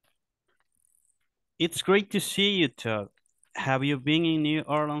 It's great to see you, Todd. Have you been in New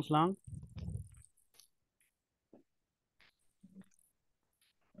Orleans long?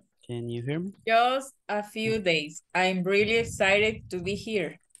 Can you hear me? Just a few days. I'm really excited to be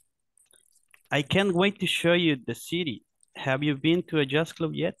here. I can't wait to show you the city. Have you been to a jazz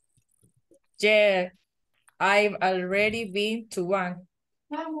club yet? Yeah, I've already been to one.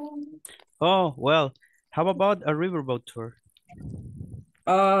 Oh, well, how about a riverboat tour?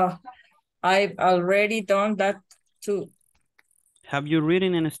 I've already done that too. Have you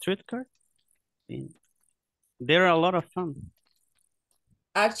ridden in a streetcar? They're a lot of fun.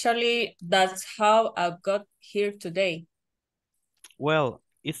 Actually, that's how I got here today. Well,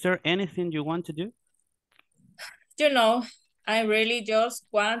 is there anything you want to do? You know, I really just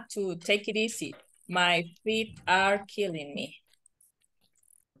want to take it easy. My feet are killing me.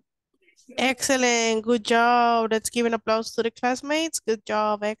 Excellent, good job. Let's give an applause to the classmates. Good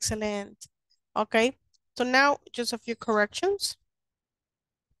job, excellent. Okay, so now just a few corrections.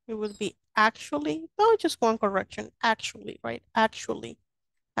 It will be actually, no, just one correction, actually, right? Actually.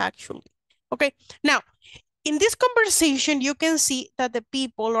 Okay, now, in this conversation, you can see that the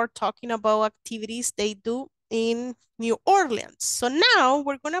people are talking about activities they do in New Orleans. So now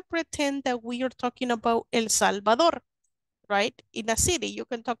we're gonna pretend that we are talking about El Salvador, right? In a city, you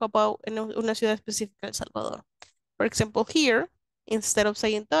can talk about en una ciudad específica, El Salvador. For example, here, instead of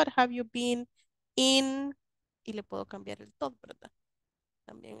saying that, have you been in, y le puedo cambiar el todo, ¿verdad?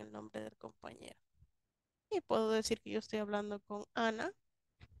 También el nombre del compañero. Y puedo decir que yo estoy hablando con Ana.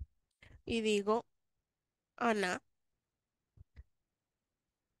 Y digo, Ana.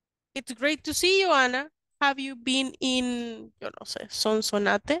 It's great to see you, Ana. Have you been in, yo no sé,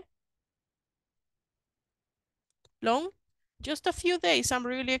 Sonsonate? Long? Just a few days. I'm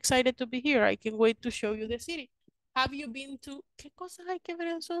really excited to be here. I can't wait to show you the city. Have you been to... ¿Qué cosas hay que ver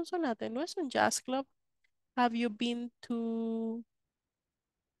en Sonsonate? No es un jazz club. Have you been to...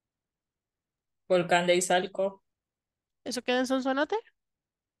 Volcán de Izalco. ¿Eso queda en Sonsonate?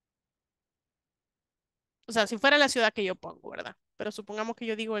 O sea, si fuera la ciudad que yo pongo, ¿verdad? Pero supongamos que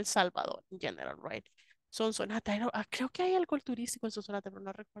yo digo El Salvador, en general, right? Sonsonate, creo que hay algo turístico en Sonsonate, pero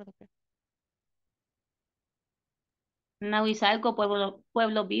no recuerdo qué. Nahuizalco,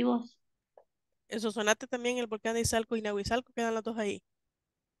 pueblos vivos. En Sonsonate también el volcán de Izalco y Nahuizalco quedan los dos ahí.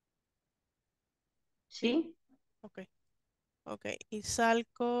 Sí. Ok, ok.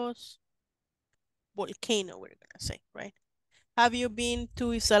 Izalco's volcano, we're gonna say, right? Have you been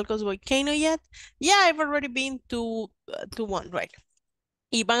to Izalco's volcano yet? Yeah, I've already been to one, right?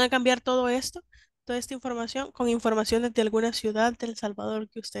 Y van a cambiar todo esto, toda esta información, con informaciones de alguna ciudad de El Salvador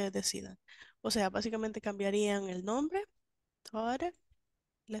que ustedes decidan. O sea, básicamente cambiarían el nombre, toda,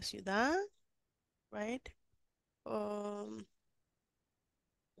 la ciudad, right? Um,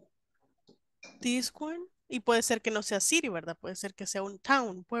 this one. Y puede ser que no sea city, ¿verdad? Puede ser que sea un town,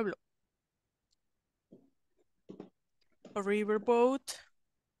 un pueblo. A riverboat.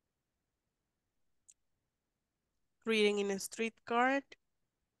 Reading in a street card.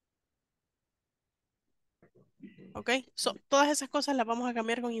 ¿Ok? So, todas esas cosas las vamos a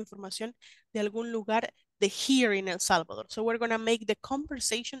cambiar con información de algún lugar de here in El Salvador. So we're going to make the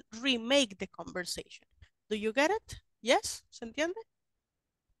conversation, remake the conversation. Do you get it? Yes? ¿Se entiende?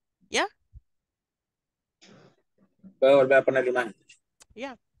 Yeah? Puedo volver a poner la imagen.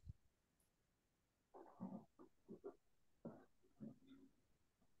 Yeah.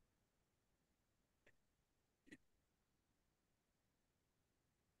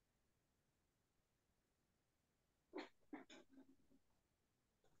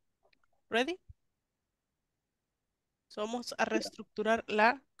 Ready? So vamos a reestructurar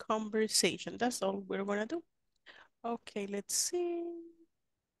la conversation. That's all we're going to do. Okay, let's see.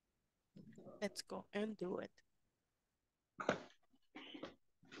 Let's go and do it.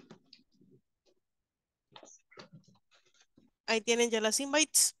 Ahí tienen ya las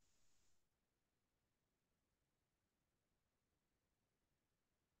invites.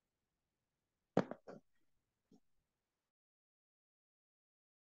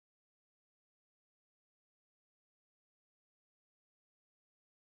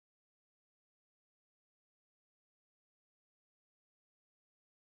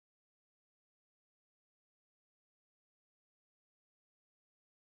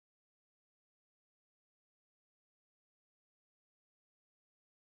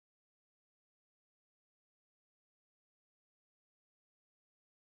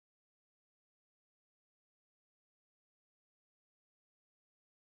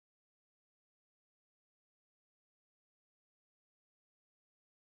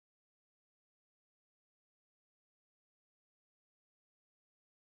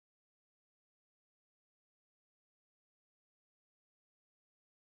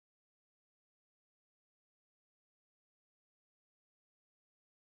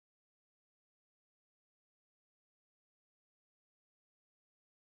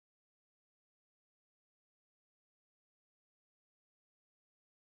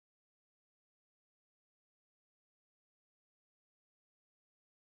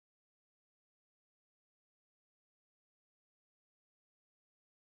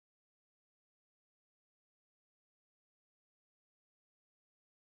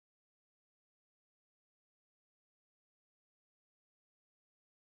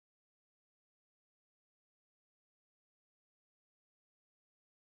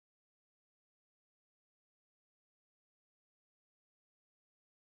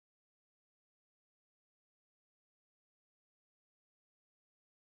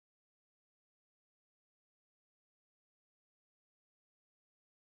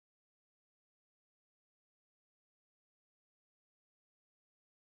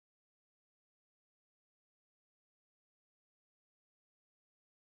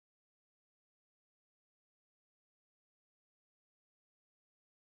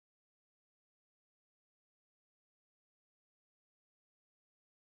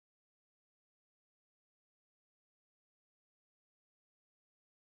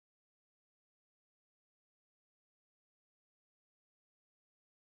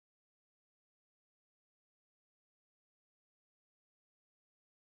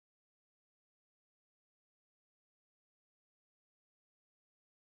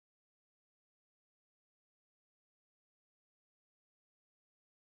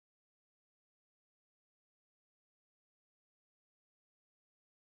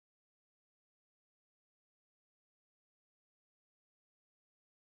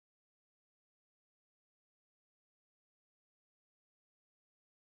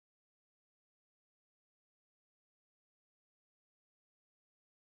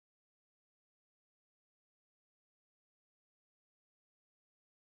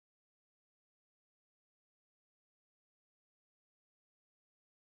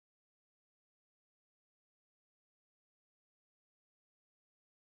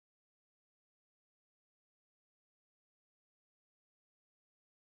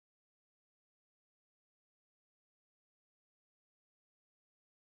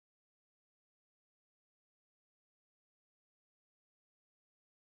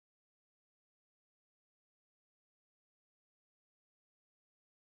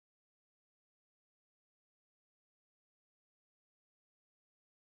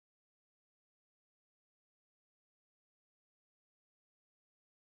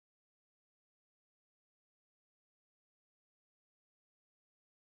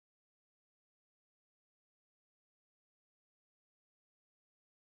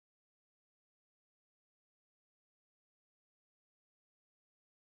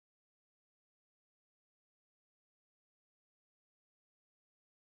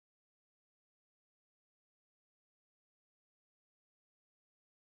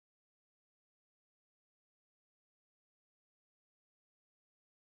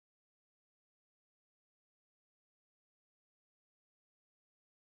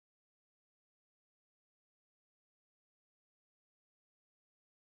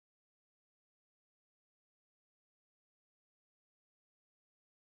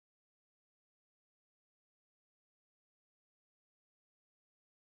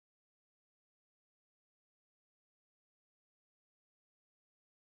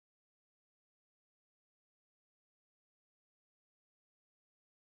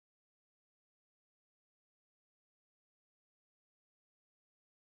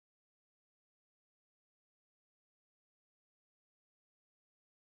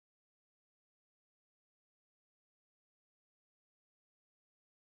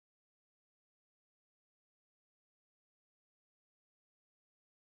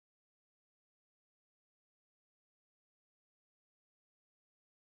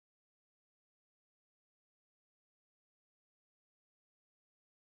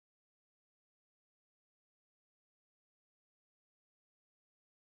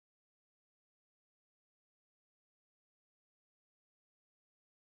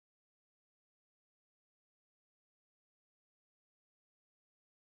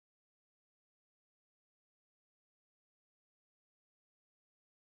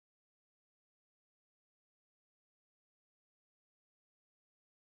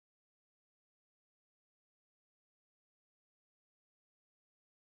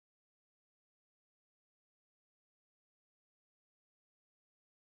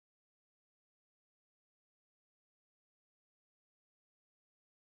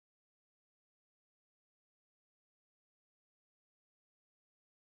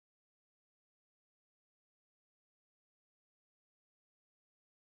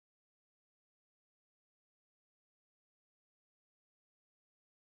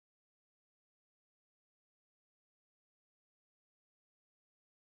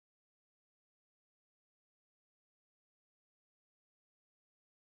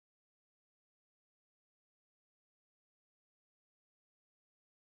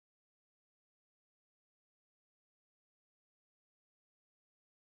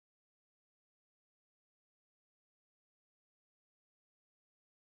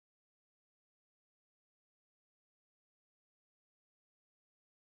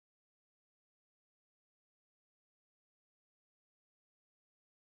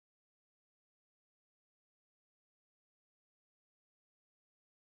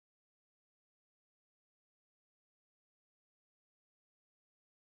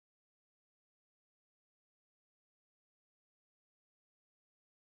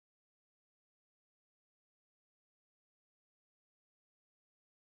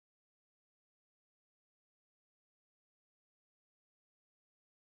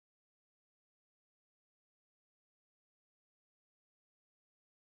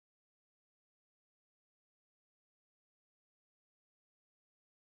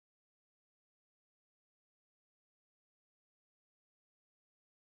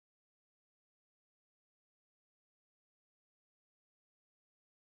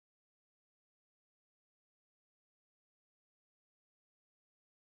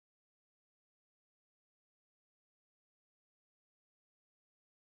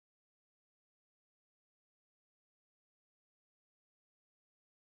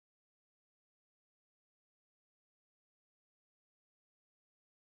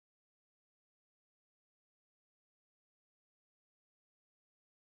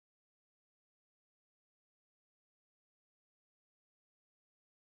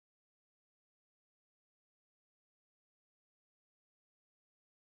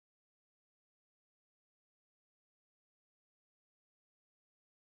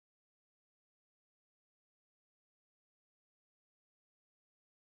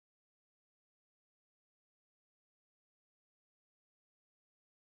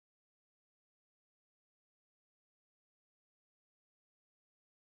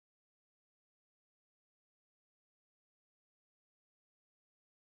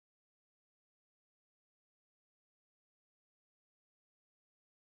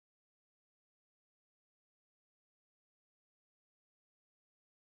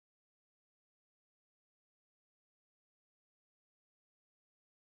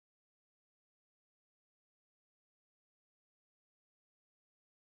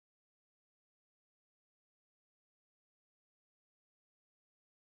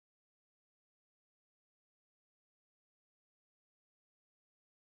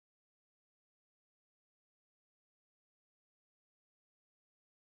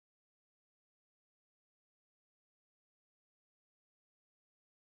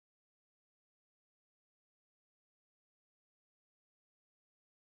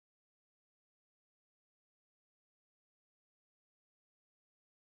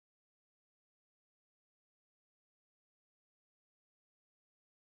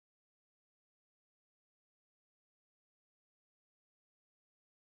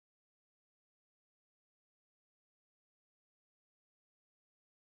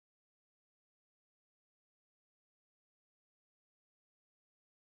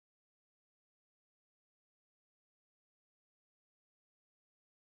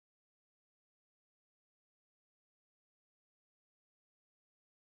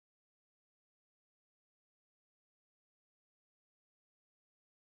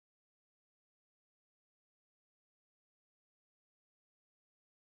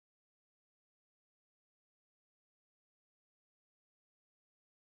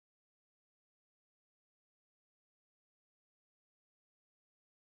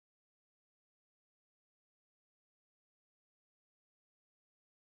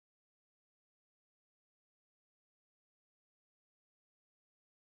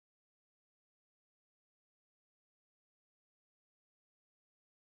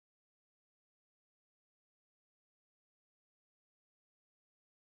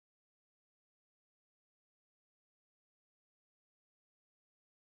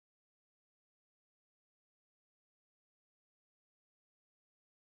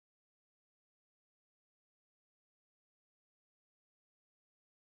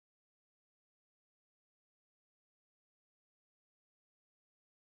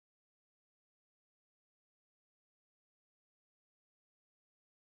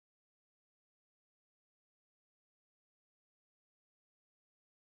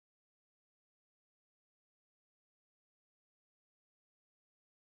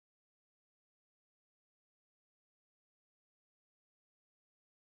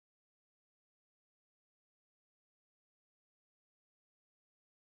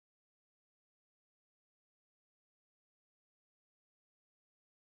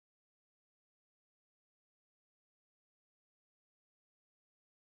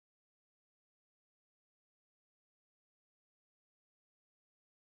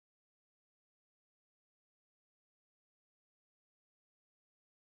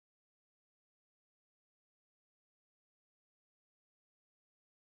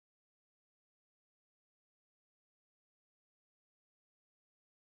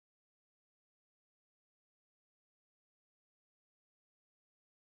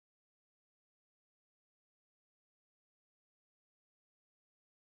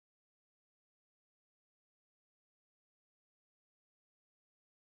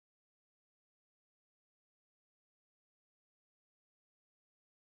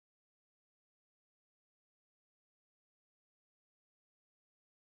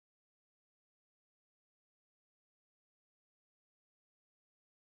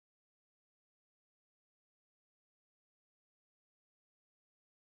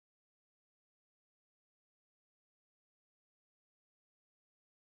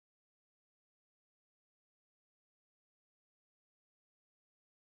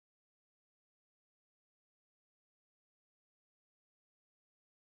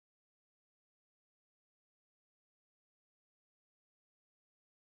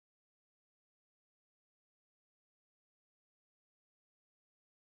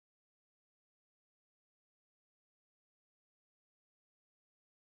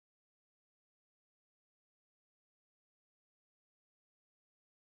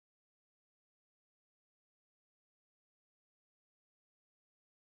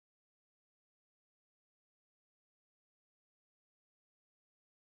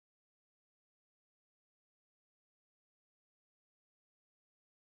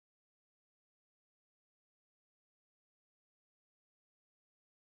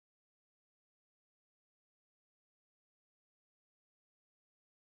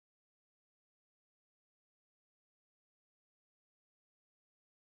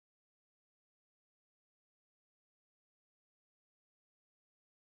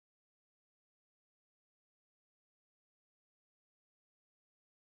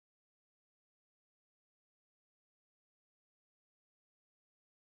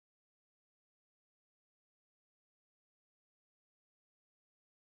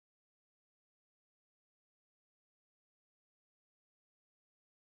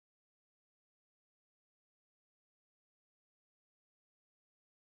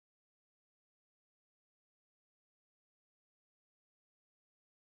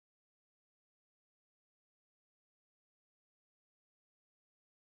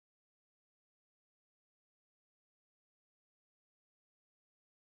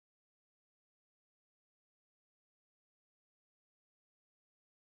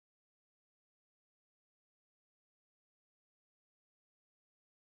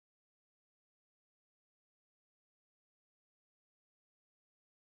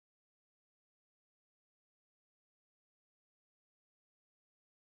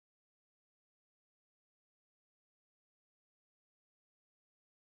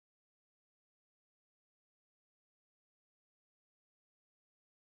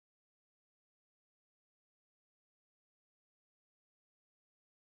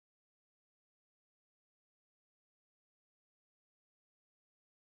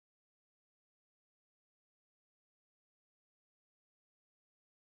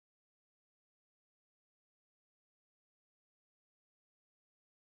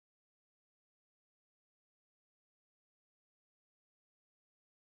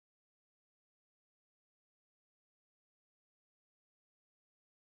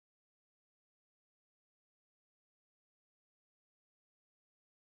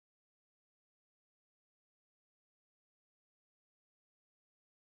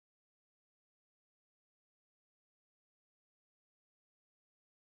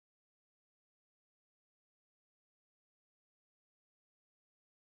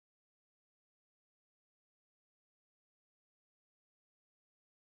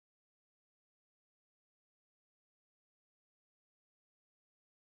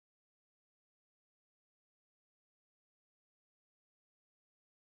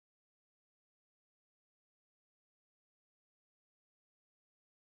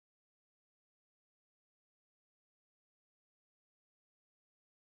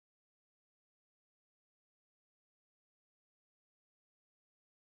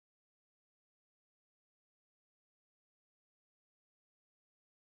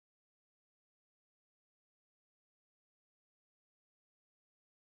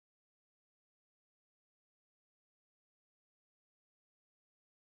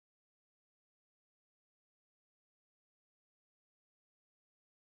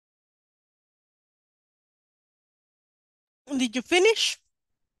 Did you finish?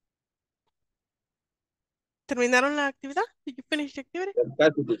 ¿Terminaron la actividad? Did you finish the activity?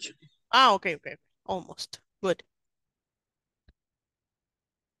 Ah, okay. Almost. Good.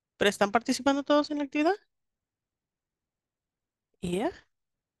 ¿Pero están participando todos en la actividad? Yeah.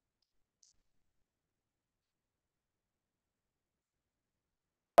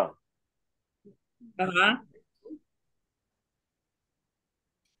 Ajá.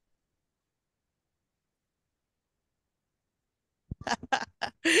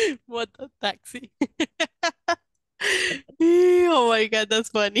 What a taxi. Oh my God, that's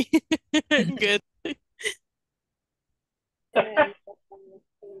funny. Good.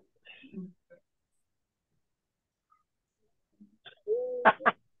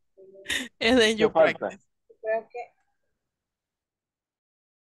 And then you practice. Creo que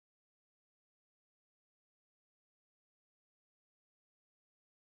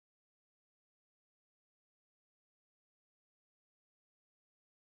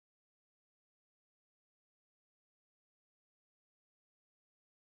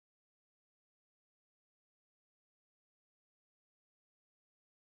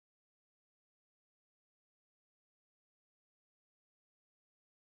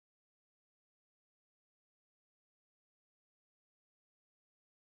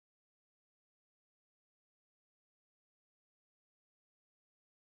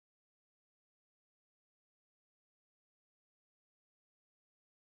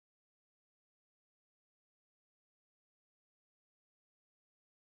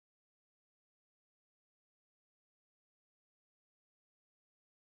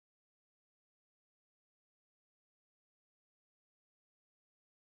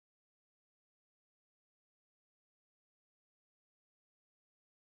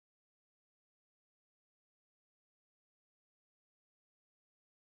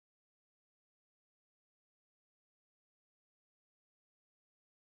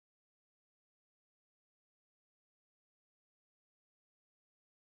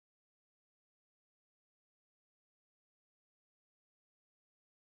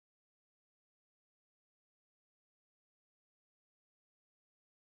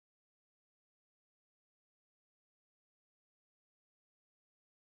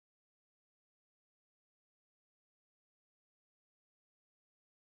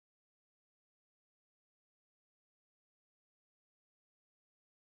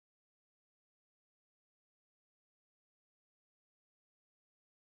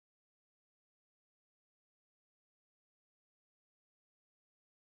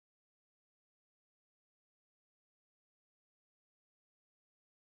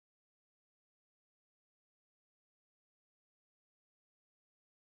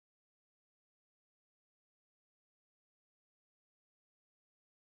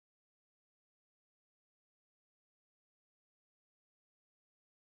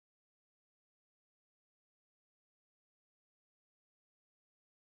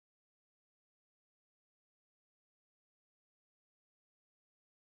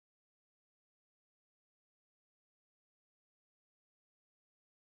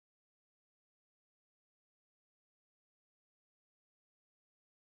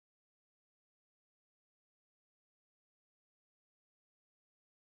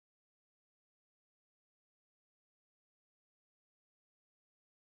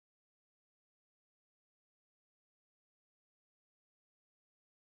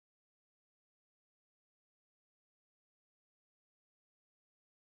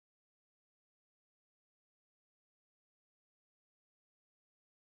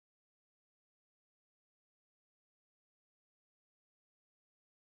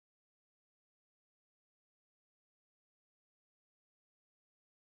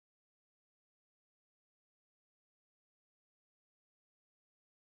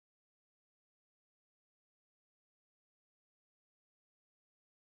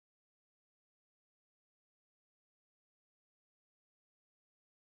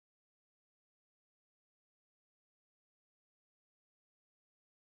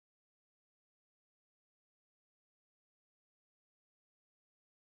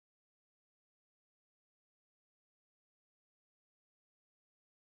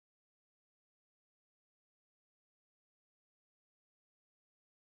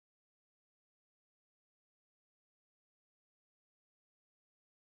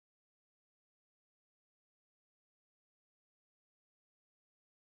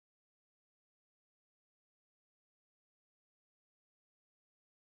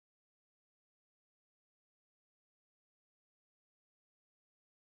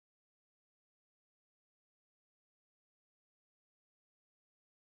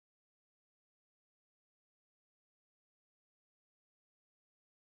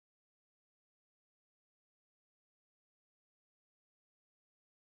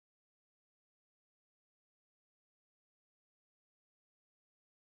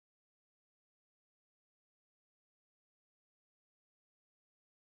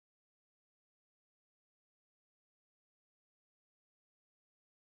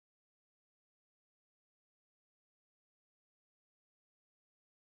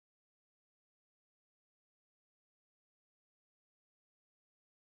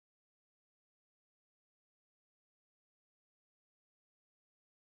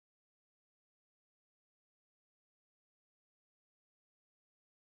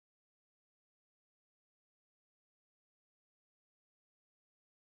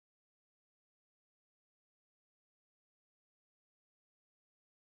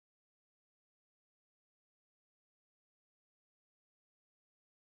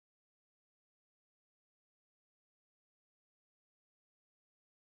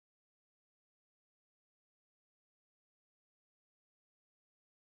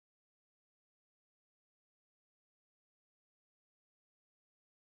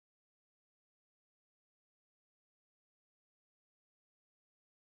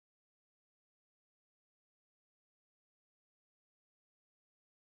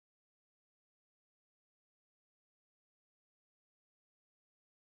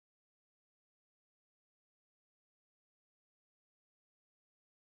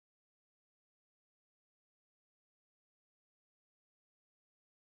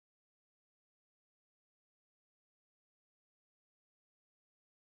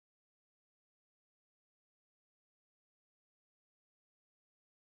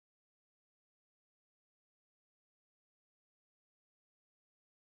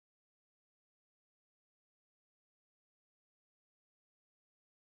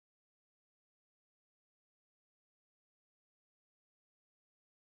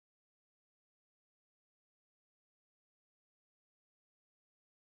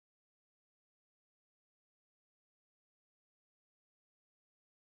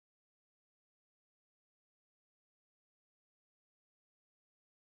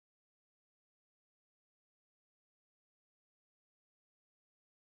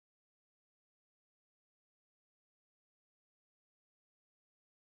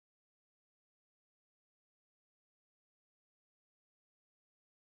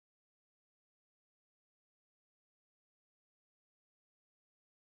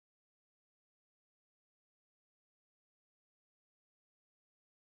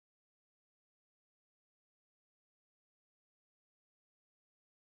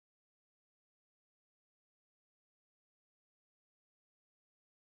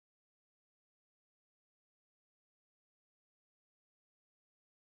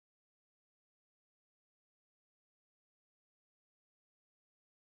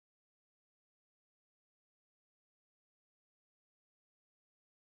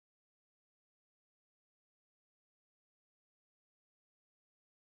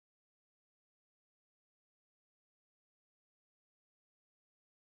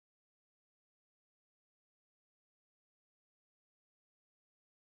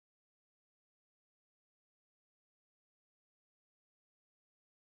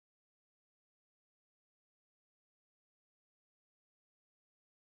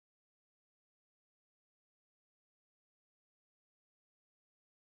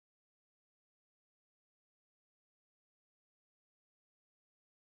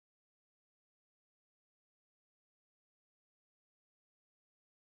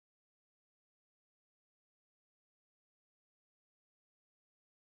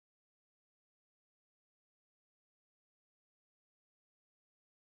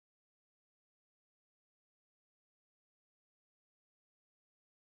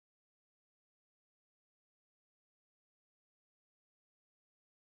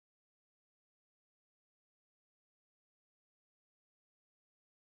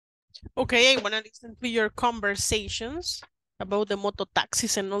Okay, I want to listen to your conversations about the moto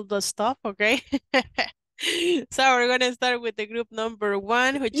taxis and all that stuff, okay? So we're going to start with the group number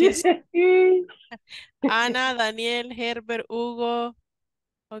 1, which is Ana, Daniel, Herbert, Hugo,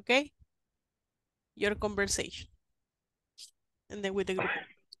 okay? Your conversation. And then with the group.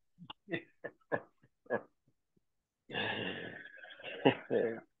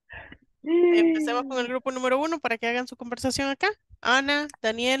 Empecemos con el grupo número 1 para que hagan su conversación acá. Ana,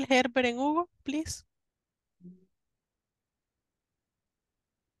 Daniel, Herbert, and Hugo, please.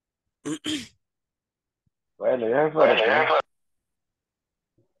 Bueno, ya fue.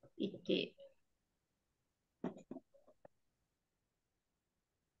 Y que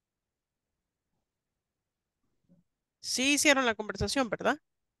Sí hicieron la conversación, ¿verdad?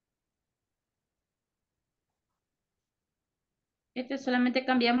 solamente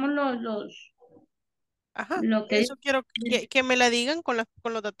cambiamos los Ajá, lo que eso quiero que me la digan con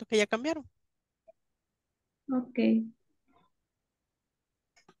los datos que ya cambiaron. ok,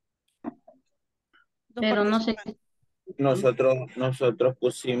 Dos pero no sé. participantes. Nosotros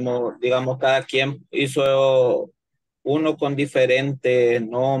pusimos, digamos, cada quien hizo uno con diferente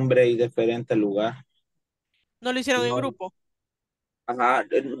nombre y diferente lugar. ¿No lo hicieron en No, grupo? ajá,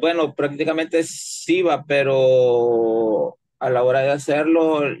 bueno, prácticamente sí va, pero a la hora de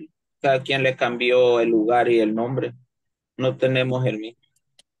hacerlo, cada quien le cambió el lugar y el nombre. No tenemos el mismo.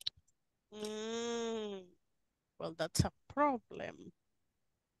 Well, that's a problem.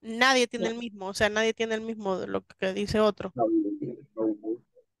 Nadie tiene el mismo, o sea, nadie tiene el mismo de lo que dice otro.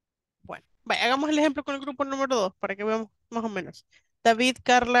 Bueno, vaya, hagamos el ejemplo con el grupo número 2 para que veamos más o menos. David,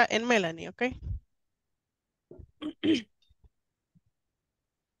 Carla, y Melanie, ¿ok?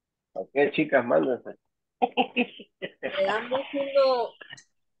 Ok, chicas, mándense. Le damos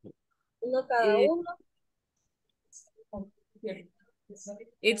uno cada uno.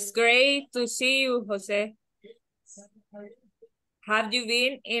 It's great to see you, Jose. Have you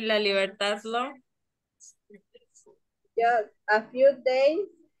been in La Libertad long? Just a few days.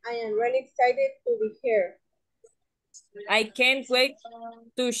 I am really excited to be here. I can't wait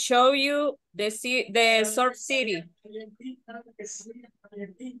to show you the surf city.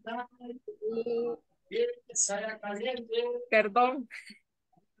 Perdón.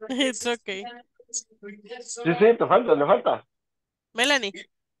 It's okay. Sí, te falta. Melanie.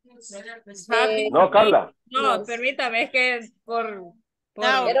 No, Carla. No, permítame, es que por...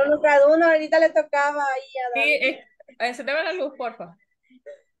 Era uno cada uno, ahorita le tocaba ahí a David. Sí, se debe la luz, porfa.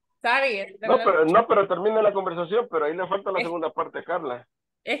 Sorry. No, pero termina la conversación, pero ahí le falta la segunda parte a Carla.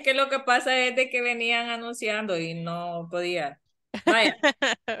 Es que lo que pasa es de que venían anunciando y no podía. Vaya.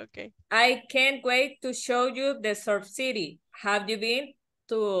 Okay. I can't wait to show you the surf city. Have you been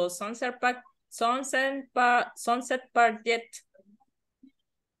to Sunset Park yet?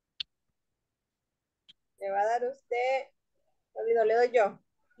 Me va a dar usted. David, le doy yo.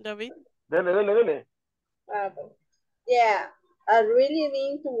 David. Dele. Yeah, I really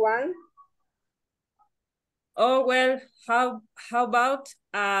been to one. Oh, well, how about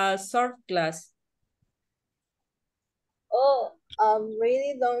a surf class? Oh, I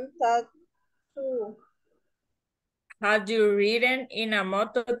really don't talk to. Have you ridden in a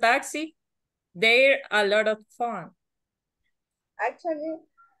motor taxi? They're a lot of fun. Actually,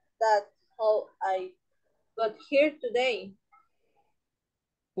 that's how I got here today.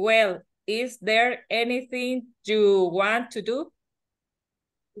 Well, is there anything you want to do?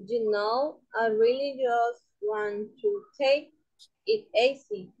 You know, I really just want to take it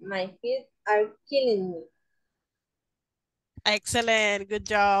easy. My feet are killing me. Excellent. Good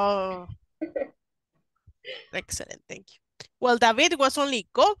job. Excellent. Thank you. Well, David was only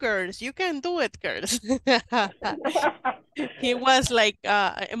go, girls. You can do it, girls. He was like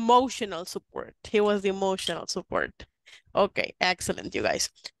emotional support. He was the emotional support. Okay, excellent, you guys.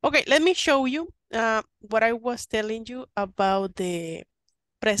 Okay, let me show you what I was telling you about the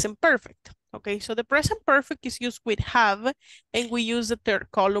present perfect. Okay, so the present perfect is used with have, and we use the third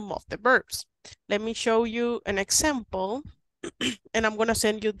column of the verbs. Let me show you an example, and I'm gonna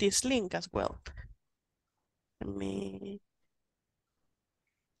send you this link as well. Let me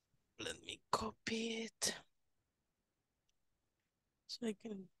copy it so I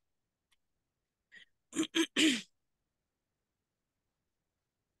can.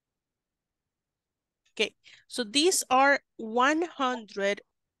 Okay, so these are 100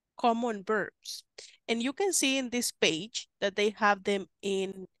 common verbs. And you can see in this page that they have them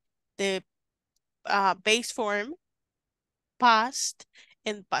in the base form, past,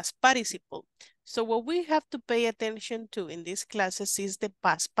 and past participle. So what we have to pay attention to in these classes is the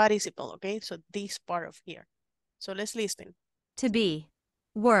past participle, okay? So this part of here. So let's listen. To be,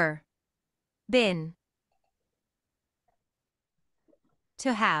 were, been,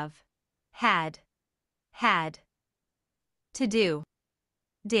 to have, had, to do,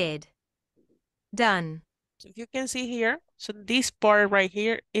 did, done. So if you can see here, so this part right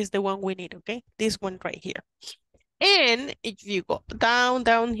here is the one we need, okay? This one right here. And if you go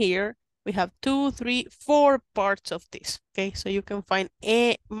down here, we have 2, 3, 4 parts of this, okay? So you can find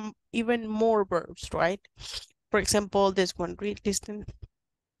even more verbs, right? For example, this one, listen.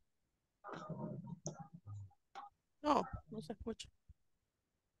 Oh, no se escucha.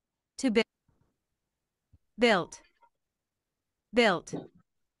 To build, built, built.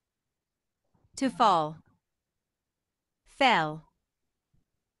 To fall, fell.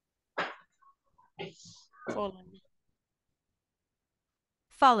 Fallen.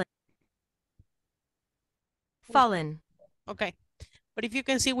 Fallen, fallen. Okay, but if you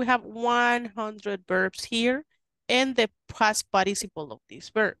can see, we have 100 verbs here and the past participle of these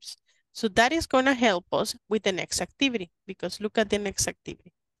verbs. So that is going to help us with the next activity, because look at the next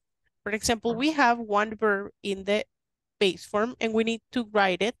activity. For example, we have one verb in the base form and we need to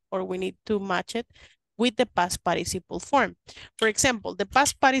write it, or we need to match it with the past participle form. For example, the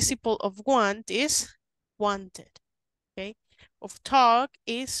past participle of want is wanted, okay? Of talk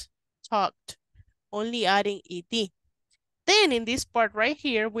is talked, only adding ed. Then in this part right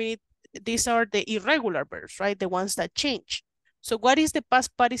here, these are the irregular verbs, right? The ones that change. So what is the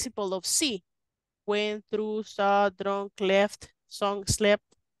past participle of see? Went, through, saw, drunk, left, song, slept.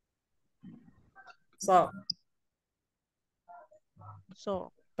 So,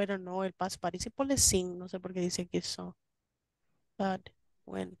 pero no, el past participle es sing, no sé por qué dice que so. But,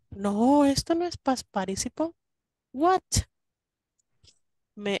 when. No, esto no es past participle. What?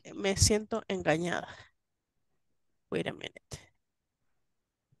 Me siento engañada. Wait a minute.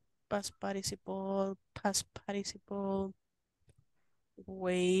 Past participle.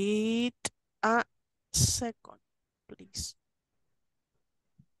 Wait a second, please.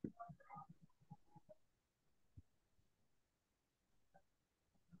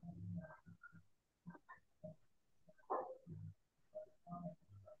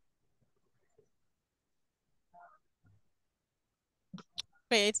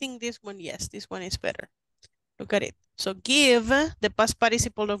 Okay, I think this one, yes, this one is better. Look at it. So give, the past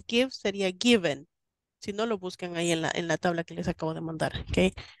participle of give sería given. Si no, lo buscan ahí en la tabla que les acabo de mandar,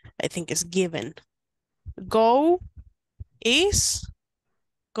 okay? I think it's given. Go is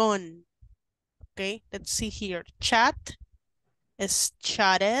gone, okay? Let's see here. Chat is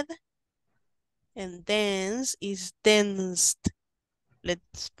chatted, and dance is danced.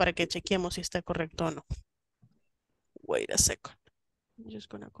 Para que chequemos si está correcto o no. Wait a second. I'm just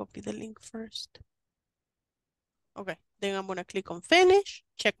gonna copy the link first. Okay, then I'm gonna click on finish,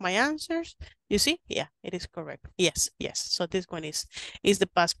 check my answers. You see? Yeah, it is correct. Yes. So this one is the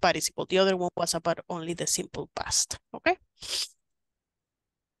past participle. The other one was about only the simple past. Okay.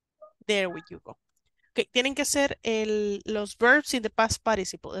 There you go. Okay, tienen que hacer los verbs in the past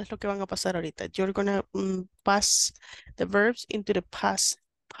participle. Es lo que van a pasar ahorita. You're gonna pass the verbs into the past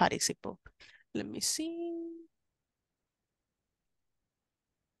participle. Let me see.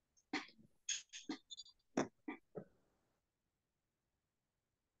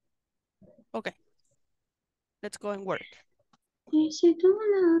 Okay. Let's go and work.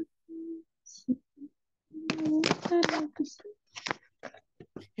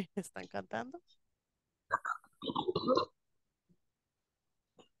 ¿Están cantando?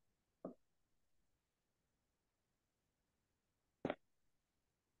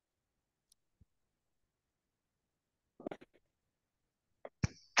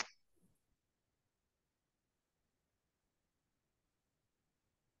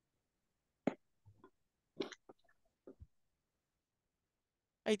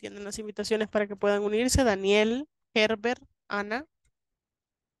 Ahí tienen las invitaciones para que puedan unirse. Daniel, Herbert, Ana.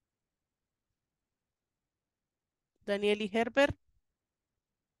 Daniel y Herbert.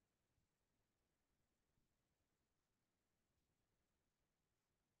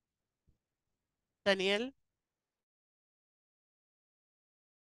 Daniel.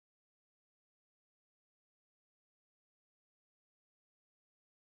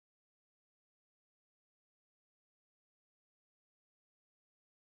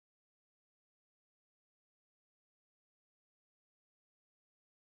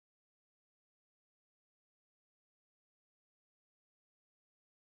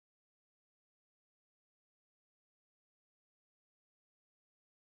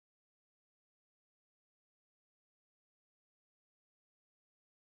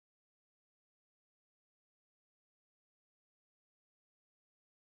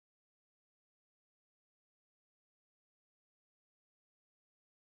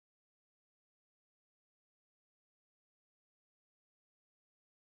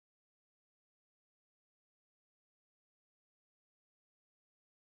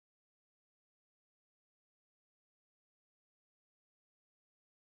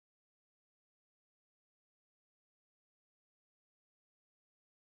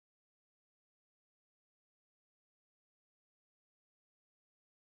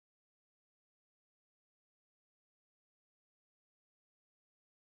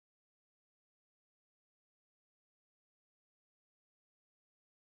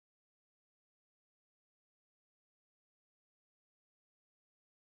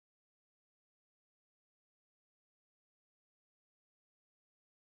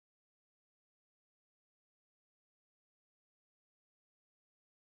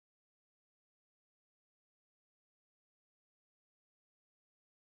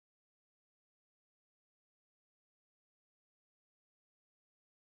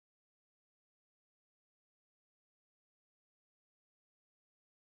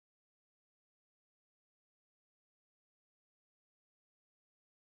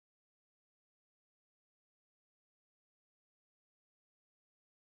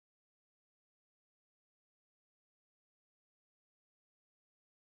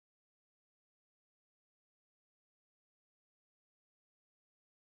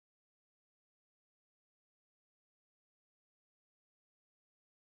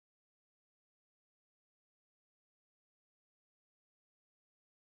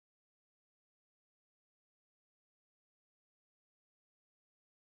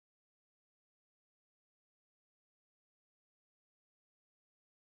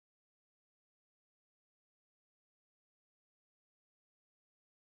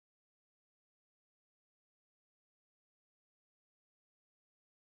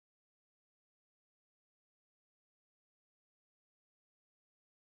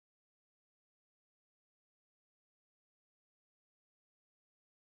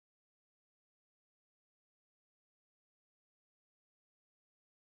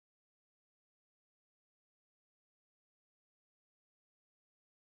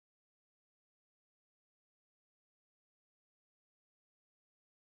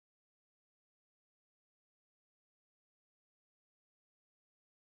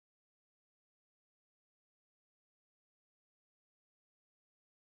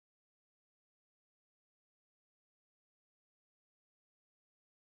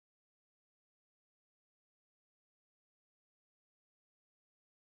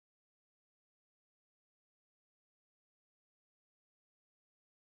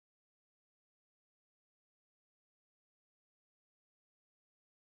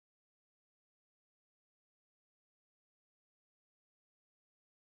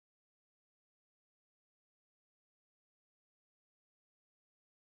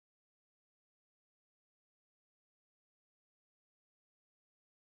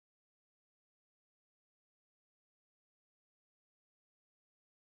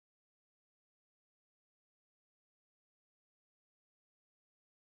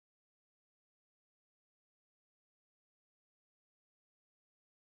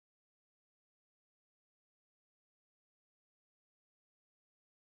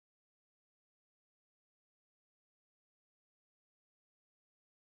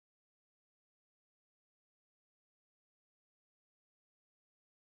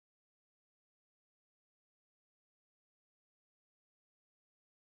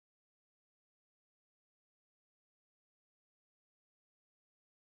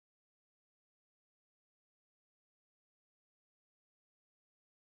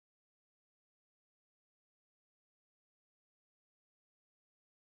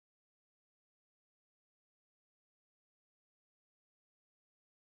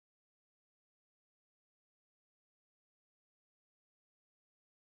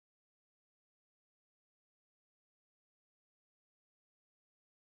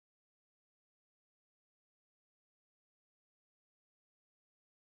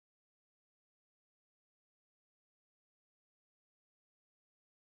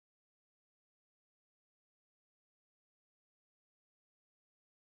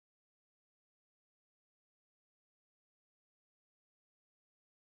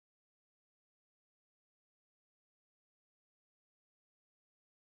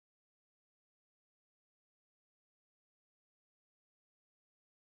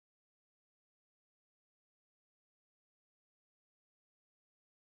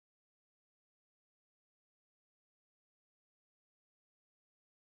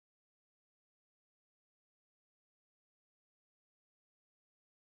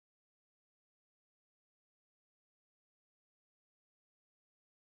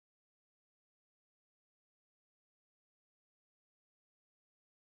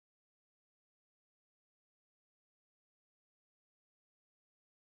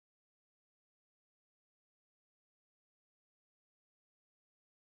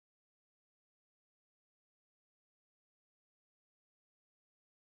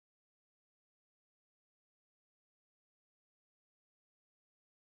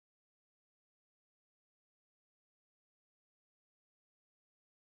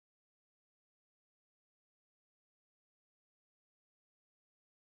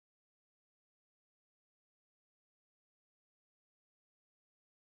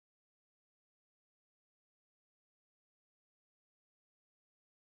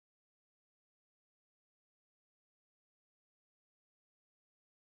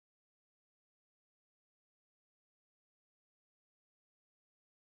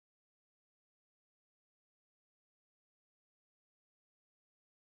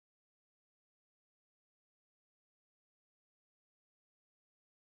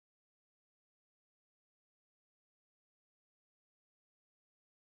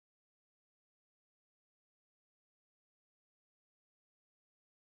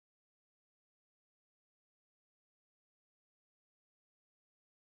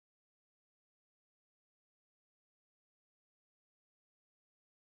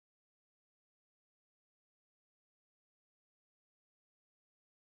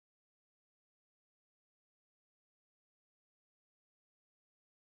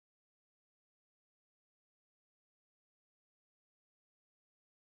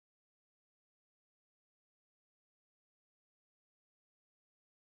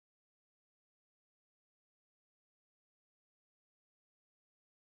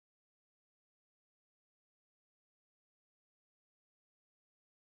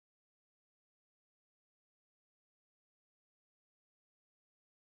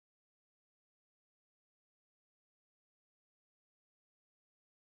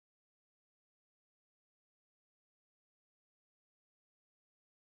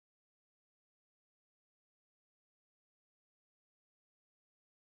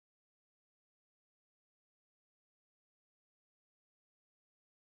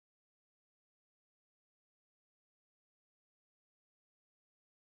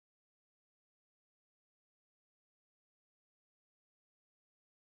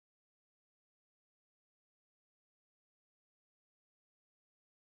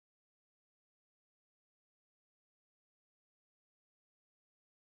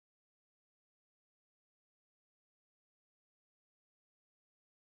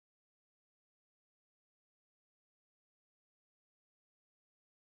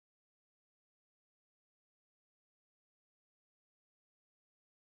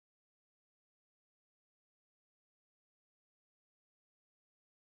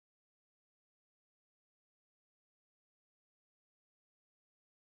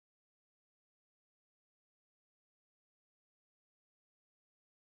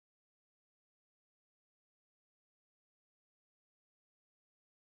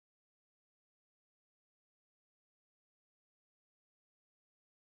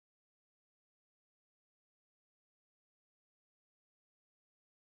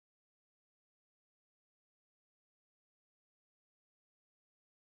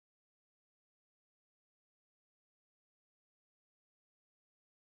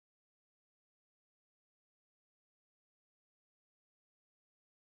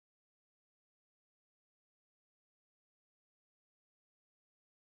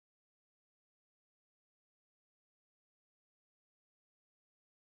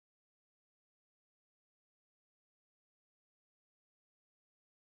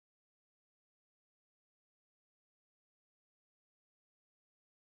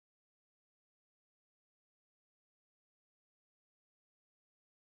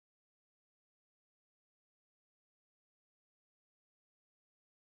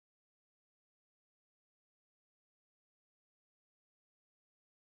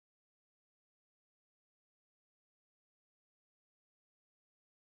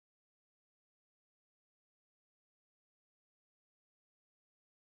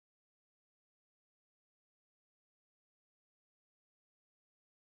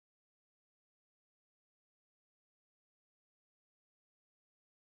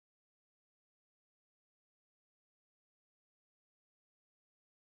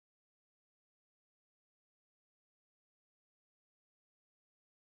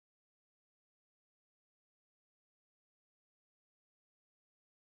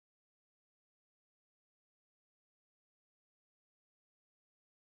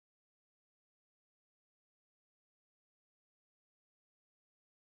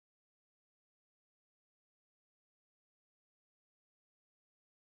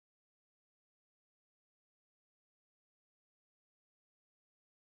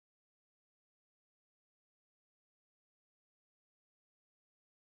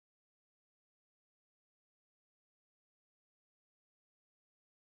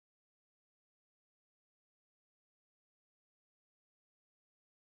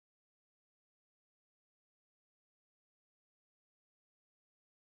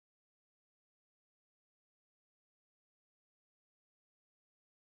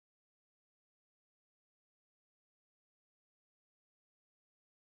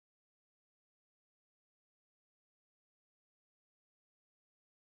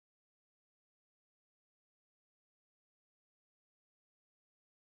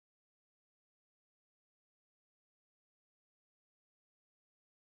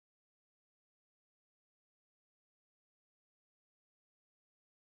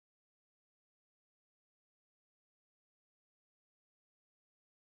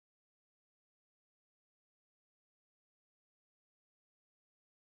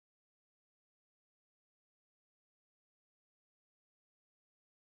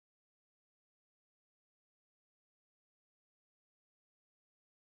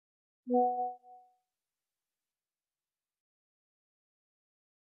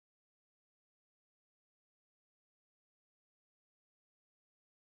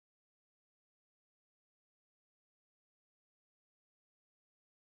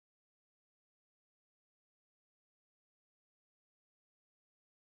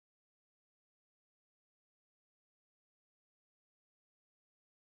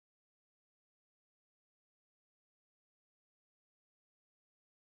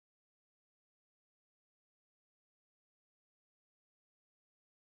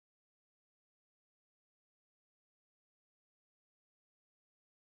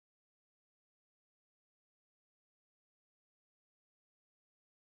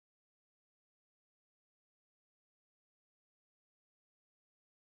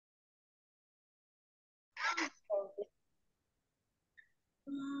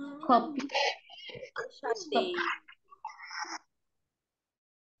 Copy.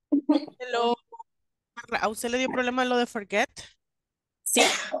 Hello. ¿A usted le dio problema lo de forget? Sí,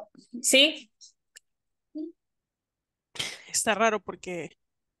 sí. Está raro porque...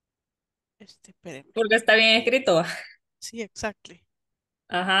 espérenme. Porque está bien escrito. Sí, exactly.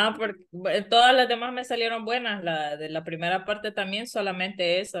 Ajá, porque todas las demás me salieron buenas, la de la primera parte también,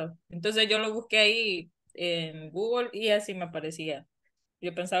 solamente eso. Entonces yo lo busqué ahí en Google y así me aparecía.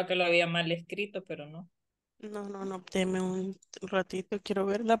 Yo pensaba que lo había mal escrito, pero no. No, deme un ratito, quiero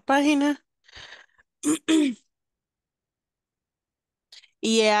ver la página.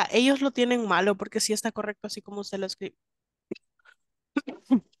 Y ellos lo tienen malo porque sí está correcto así como usted lo escribe.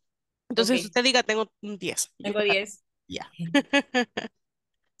 Ok, Entonces usted diga, tengo un 10. Y yo, tengo 10. ya.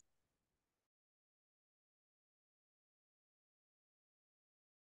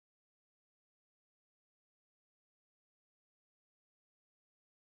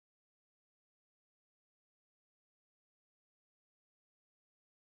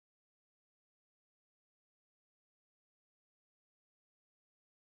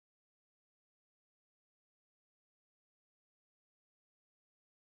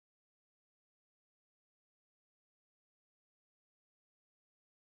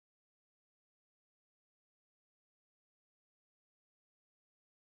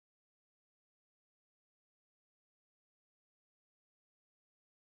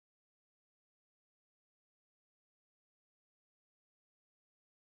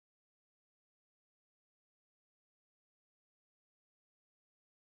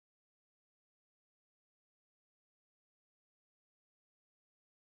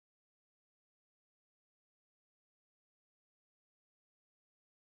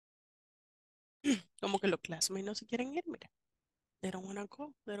 Como que los classmates no se quieren ir, mira. They don't wanna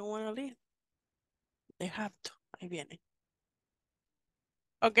go, they don't wanna leave. They have to. Ahí viene.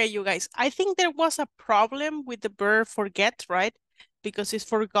 Okay, you guys, I think there was a problem with the verb forget, right? Because it's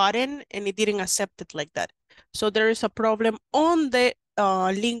forgotten and it didn't accept it like that. So there is a problem on the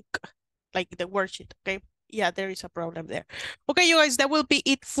link, like the worksheet, okay? Yeah, there is a problem there. Okay, you guys, that will be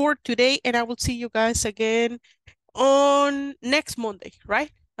it for today. And I will see you guys again on next Monday,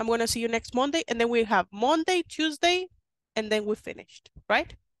 right? I'm gonna see you next Monday. And then we have Monday, Tuesday, and then we finished,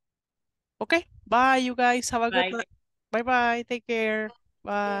 right? Okay, bye, you guys. Have a good Bye. night. Bye-bye. Take care.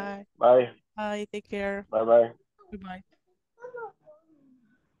 Bye. Bye. Bye. Take care. Bye bye. Goodbye.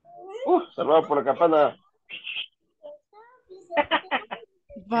 Saludos por la campana.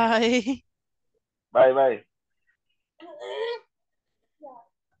 Bye. Bye bye.